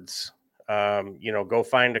Fords, go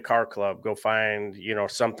find a car club, go find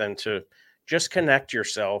something to just connect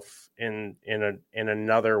yourself in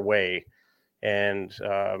another way. And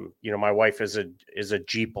my wife is a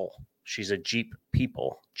Jeeple. She's a Jeep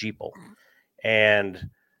Jeeple, and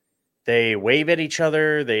they wave at each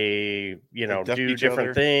other. They do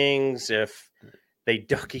different things. If they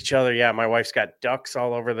duck each other, yeah, my wife's got ducks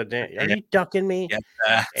all over the den. Are you ducking me?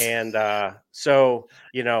 Yeah. And so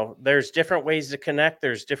there's different ways to connect.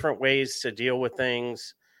 There's different ways to deal with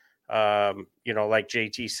things. Like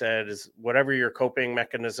JT said, is whatever your coping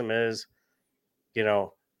mechanism is,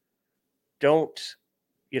 don't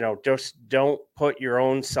put your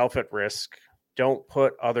own self at risk. Don't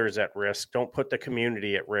put others at risk. Don't put the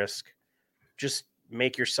community at risk. Just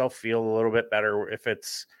make yourself feel a little bit better. If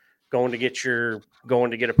it's going to get a pedicure,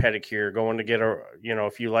 going to get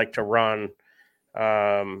if you like to run,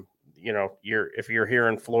 if you're here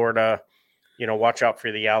in Florida, watch out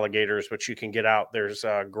for the alligators, but you can get out. There's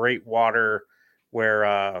great water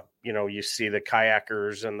where, you see the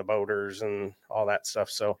kayakers and the boaters and all that stuff.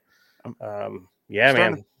 So, man.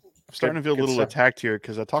 I'm starting to feel a little attacked here,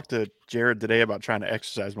 because I talked to Jared today about trying to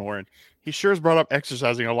exercise more, and he sure has brought up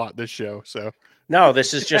exercising a lot this show. So no,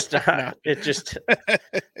 this is just it's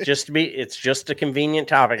just a convenient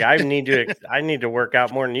topic. I need to work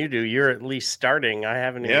out more than you do. You're at least starting. I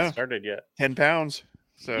haven't even started yet. 10 pounds.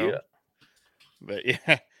 So, but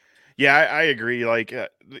I agree. Like,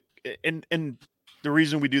 and the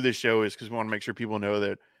reason we do this show is because we want to make sure people know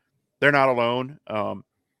that they're not alone.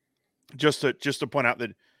 Just to point out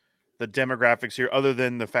that the demographics here, other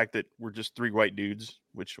than the fact that we're just three white dudes,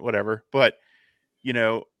 which whatever, but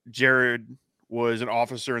Jared was an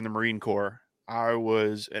officer in the Marine Corps. I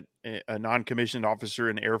was a non-commissioned officer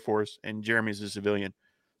in the Air Force, and Jeremy's a civilian.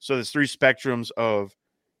 So there's three spectrums of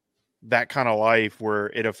that kind of life where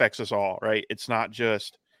it affects us all, right? It's not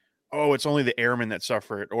just, oh, it's only the airmen that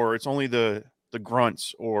suffer it, or it's only the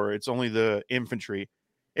grunts, or it's only the infantry.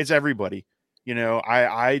 It's everybody. You know,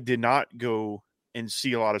 I did not go and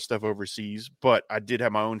see a lot of stuff overseas, but I did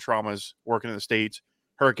have my own traumas working in the States,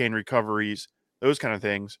 hurricane recoveries, those kind of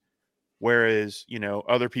things. Whereas, you know,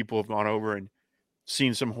 other people have gone over and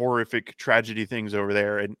seen some horrific tragedy things over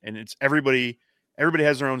there. And it's everybody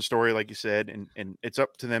has their own story, like you said, and it's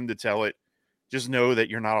up to them to tell it. Just know that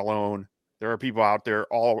you're not alone. There are people out there,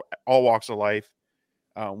 all walks of life.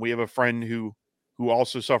 We have a friend who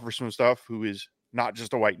also suffers from stuff, who is not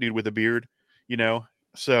just a white dude with a beard, you know.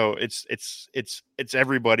 So it's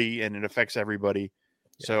everybody, and it affects everybody.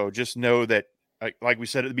 Yeah. So just know that, like we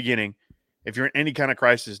said at the beginning, if you're in any kind of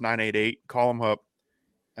crisis, 988, call them up,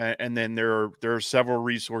 and then there are several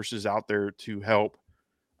resources out there to help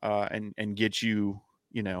and get you,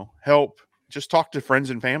 you know, help. Just talk to friends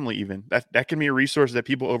and family. Even that can be a resource that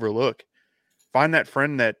people overlook. Find that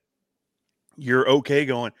friend that you're okay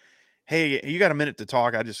going, hey, you got a minute to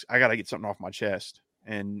talk? I got to get something off my chest.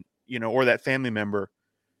 And, you know, or that family member,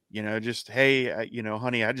 you know, just, hey, you know,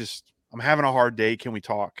 honey, I'm having a hard day. Can we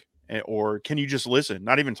talk? Or can you just listen?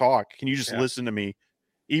 Not even talk. Can you just listen to me?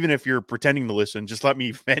 Even if you're pretending to listen, just let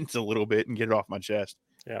me vent a little bit and get it off my chest.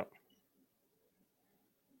 Yeah.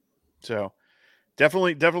 So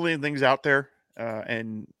definitely things out there.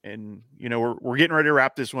 And you know, we're getting ready to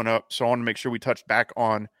wrap this one up. So I want to make sure we touch back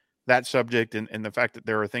on that subject and the fact that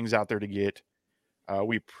there are things out there to get.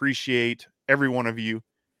 We appreciate every one of you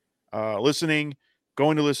listening,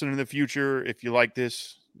 going to listen in the future. If you like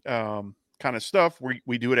this kind of stuff,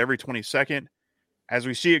 we do it every 22nd. As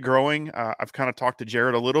we see it growing, I've kind of talked to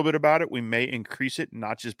Jared a little bit about it. We may increase it,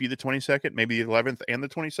 not just be the 22nd, maybe the 11th and the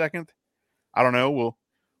 22nd. I don't know.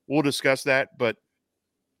 We'll discuss that, but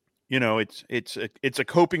you know, it's a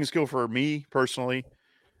coping skill for me personally,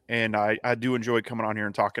 and I do enjoy coming on here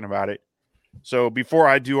and talking about it. So before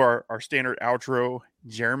I do our standard outro,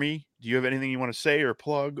 Jeremy, do you have anything you want to say or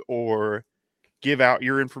plug or give out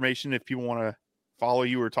your information if people want to follow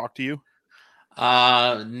you or talk to you?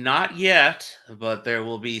 Not yet, but there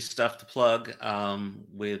will be stuff to plug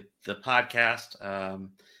with the podcast.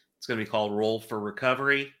 It's going to be called Roll for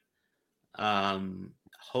Recovery.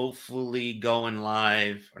 Hopefully going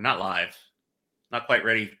live, or not live, not quite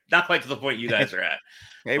ready, not quite to the point you guys are at.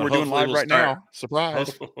 Hey, we're doing live right now.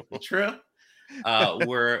 Surprise. True.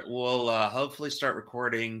 We'll hopefully start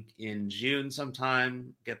recording in June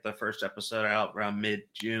sometime, get the first episode out around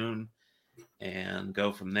mid-June, and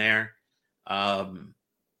go from there.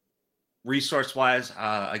 Resource-wise,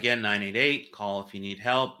 again, 988, call if you need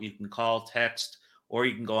help. You can call, text, or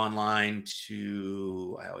you can go online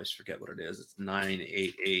to, I always forget what it is. It's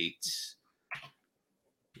 988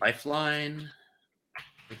 Lifeline,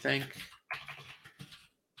 I think.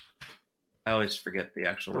 I always forget the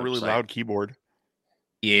actual website. Really loud keyboard.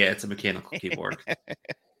 Yeah, it's a mechanical keyboard.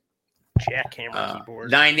 Jackhammer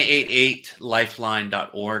keyboard.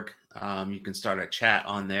 988lifeline.org. You can start a chat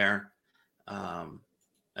on there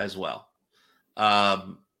as well.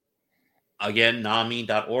 Again,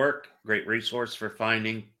 NAMI.org, great resource for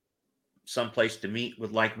finding some place to meet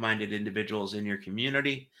with like-minded individuals in your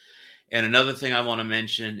community. And another thing I want to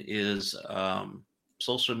mention is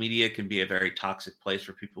social media can be a very toxic place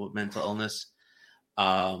for people with mental illness.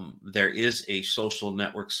 There is a social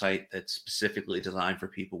network site that's specifically designed for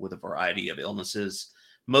people with a variety of illnesses,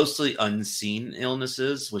 mostly unseen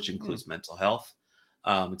illnesses, which includes mental health.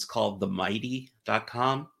 It's called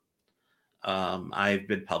themighty.com. I've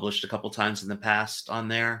been published a couple times in the past on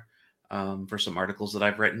there for some articles that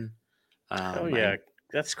I've written.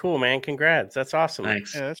 That's cool, man. Congrats. That's awesome.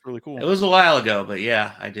 Thanks. Yeah, that's really cool. It was a while ago, but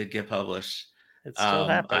yeah, I did get published. It still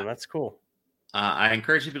happened. That's cool. I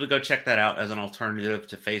encourage people to go check that out as an alternative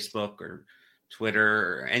to Facebook or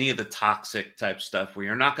Twitter or any of the toxic type stuff where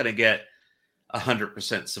you're not going to get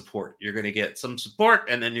 100% support. You're going to get some support,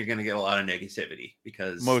 and then you're going to get a lot of negativity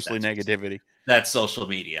because mostly negativity. That's social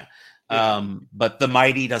media. But the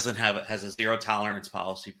Mighty has a zero tolerance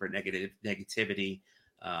policy for negativity.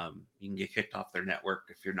 You can get kicked off their network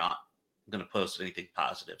if you're not going to post anything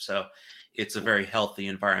positive. So it's a very healthy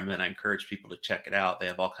environment. I encourage people to check it out. They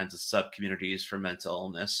have all kinds of sub communities for mental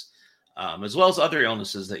illness, as well as other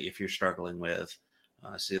illnesses that if you're struggling with.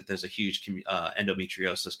 See that there's a huge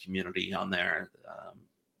endometriosis community on there,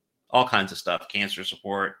 all kinds of stuff, cancer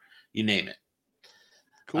support, you name it.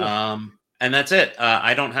 Cool. And that's it.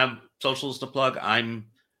 I don't have socials to plug. I'm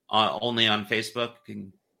only on Facebook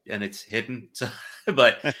and it's hidden. So,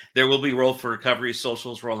 but there will be Roll for Recovery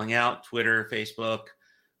socials rolling out, Twitter, Facebook,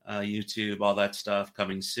 YouTube, all that stuff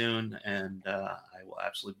coming soon. And I will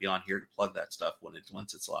absolutely be on here to plug that stuff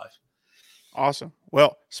once it's live. Awesome.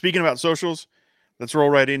 Well, speaking about socials, let's roll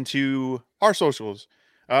right into our socials.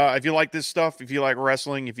 If you like this stuff, if you like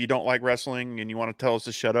wrestling, if you don't like wrestling and you want to tell us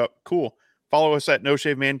to shut up, cool. Follow us at No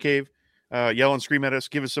Shave Man Cave. Yell and scream at us.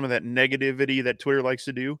 Give us some of that negativity that Twitter likes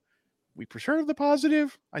to do. We preserve the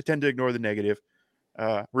positive. I tend to ignore the negative.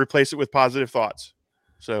 Replace it with positive thoughts.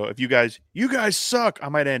 So if you guys suck, I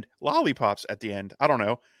might end lollipops at the end. I don't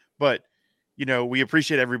know. But, we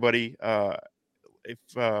appreciate everybody.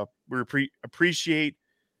 We appreciate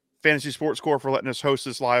Fantasy Sports Corp for letting us host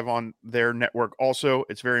this live on their network. Also,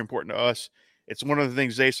 it's very important to us. It's one of the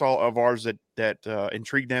things they saw of ours that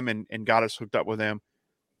intrigued them and got us hooked up with them.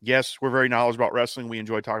 Yes, we're very knowledgeable about wrestling. We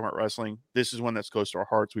enjoy talking about wrestling. This is one that's close to our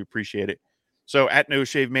hearts. We appreciate it. So at No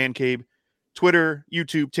Shave Man Cave, Twitter,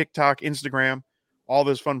 YouTube, TikTok, Instagram, all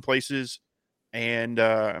those fun places. And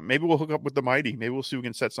maybe we'll hook up with the Mighty. Maybe we'll see if we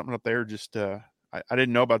can set something up there. Just I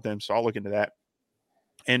didn't know about them, so I'll look into that.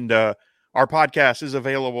 And our podcast is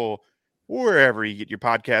available wherever you get your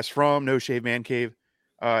podcasts from. No Shave Man Cave.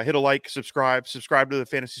 Hit a like, subscribe to the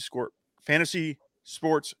Fantasy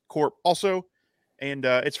Sports Corp also. And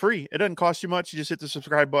it's free. It doesn't cost you much. You just hit the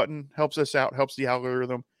subscribe button. Helps us out. Helps the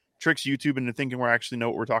algorithm. Tricks YouTube into thinking we actually know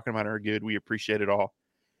what we're talking about and are good. We appreciate it all.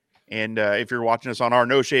 And if you're watching us on our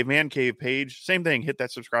No Shave Man Cave page, same thing. Hit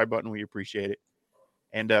that subscribe button. We appreciate it.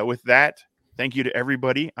 And with that, thank you to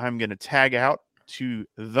everybody. I'm going to tag out to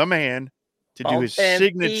the man to do his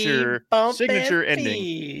signature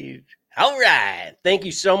ending. All right. Thank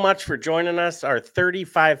you so much for joining us. Our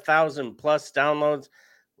 35,000 plus downloads.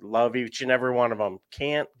 Love each and every one of them.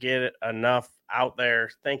 Can't get it enough out there.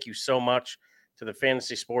 Thank you so much to the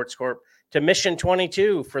Fantasy Sports Corp, to Mission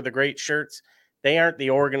 22 for the great shirts. They aren't the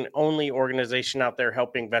only organization out there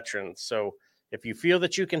helping veterans. So if you feel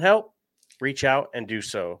that you can help, reach out and do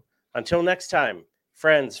so. Until next time,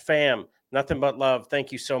 friends, fam, nothing but love.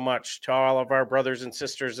 Thank you so much to all of our brothers and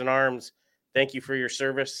sisters in arms. Thank you for your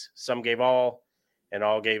service. Some gave all and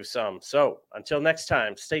all gave some. So until next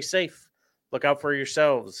time, stay safe. Look out for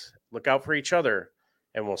yourselves. Look out for each other.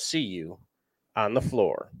 And we'll see you on the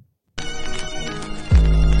floor.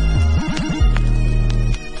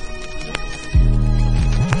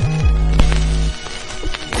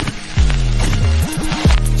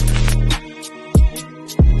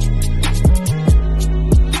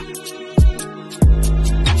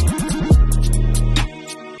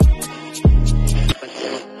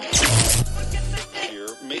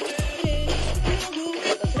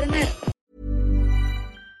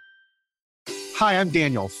 Hi, I'm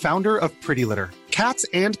Daniel, founder of Pretty Litter. Cats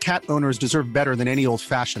and cat owners deserve better than any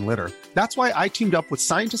old-fashioned litter. That's why I teamed up with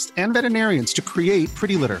scientists and veterinarians to create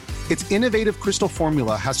Pretty Litter. Its innovative crystal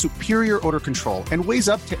formula has superior odor control and weighs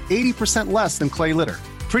up to 80% less than clay litter.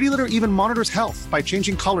 Pretty Litter even monitors health by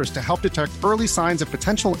changing colors to help detect early signs of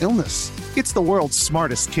potential illness. It's the world's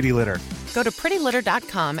smartest kitty litter. Go to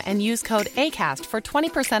prettylitter.com and use code ACAST for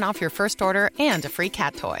 20% off your first order and a free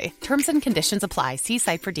cat toy. Terms and conditions apply. See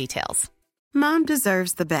site for details. Mom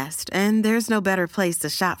deserves the best, and there's no better place to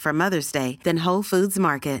shop for Mother's Day than Whole Foods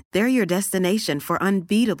Market. They're your destination for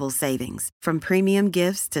unbeatable savings, from premium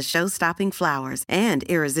gifts to show-stopping flowers and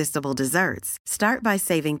irresistible desserts. Start by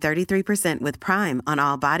saving 33% with Prime on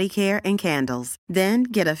all body care and candles. Then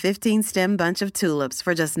get a 15-stem bunch of tulips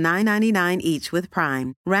for just $9.99 each with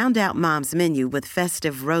Prime. Round out Mom's menu with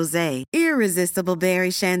festive rosé, irresistible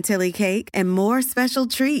berry chantilly cake, and more special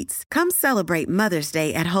treats. Come celebrate Mother's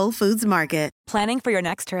Day at Whole Foods Market. Planning for your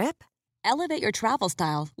next trip? Elevate your travel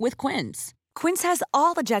style with Quince. Quince has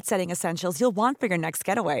all the jet-setting essentials you'll want for your next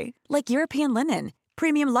getaway, like European linen,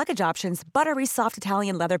 premium luggage options, buttery soft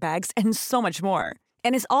Italian leather bags, and so much more.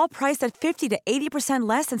 And is all priced at 50 to 80%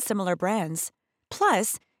 less than similar brands.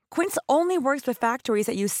 Plus, Quince only works with factories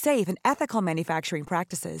that use safe and ethical manufacturing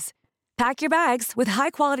practices. Pack your bags with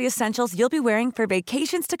high-quality essentials you'll be wearing for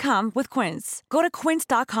vacations to come with Quince. Go to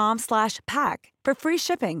quince.com/pack for free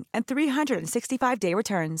shipping and 365-day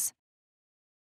returns.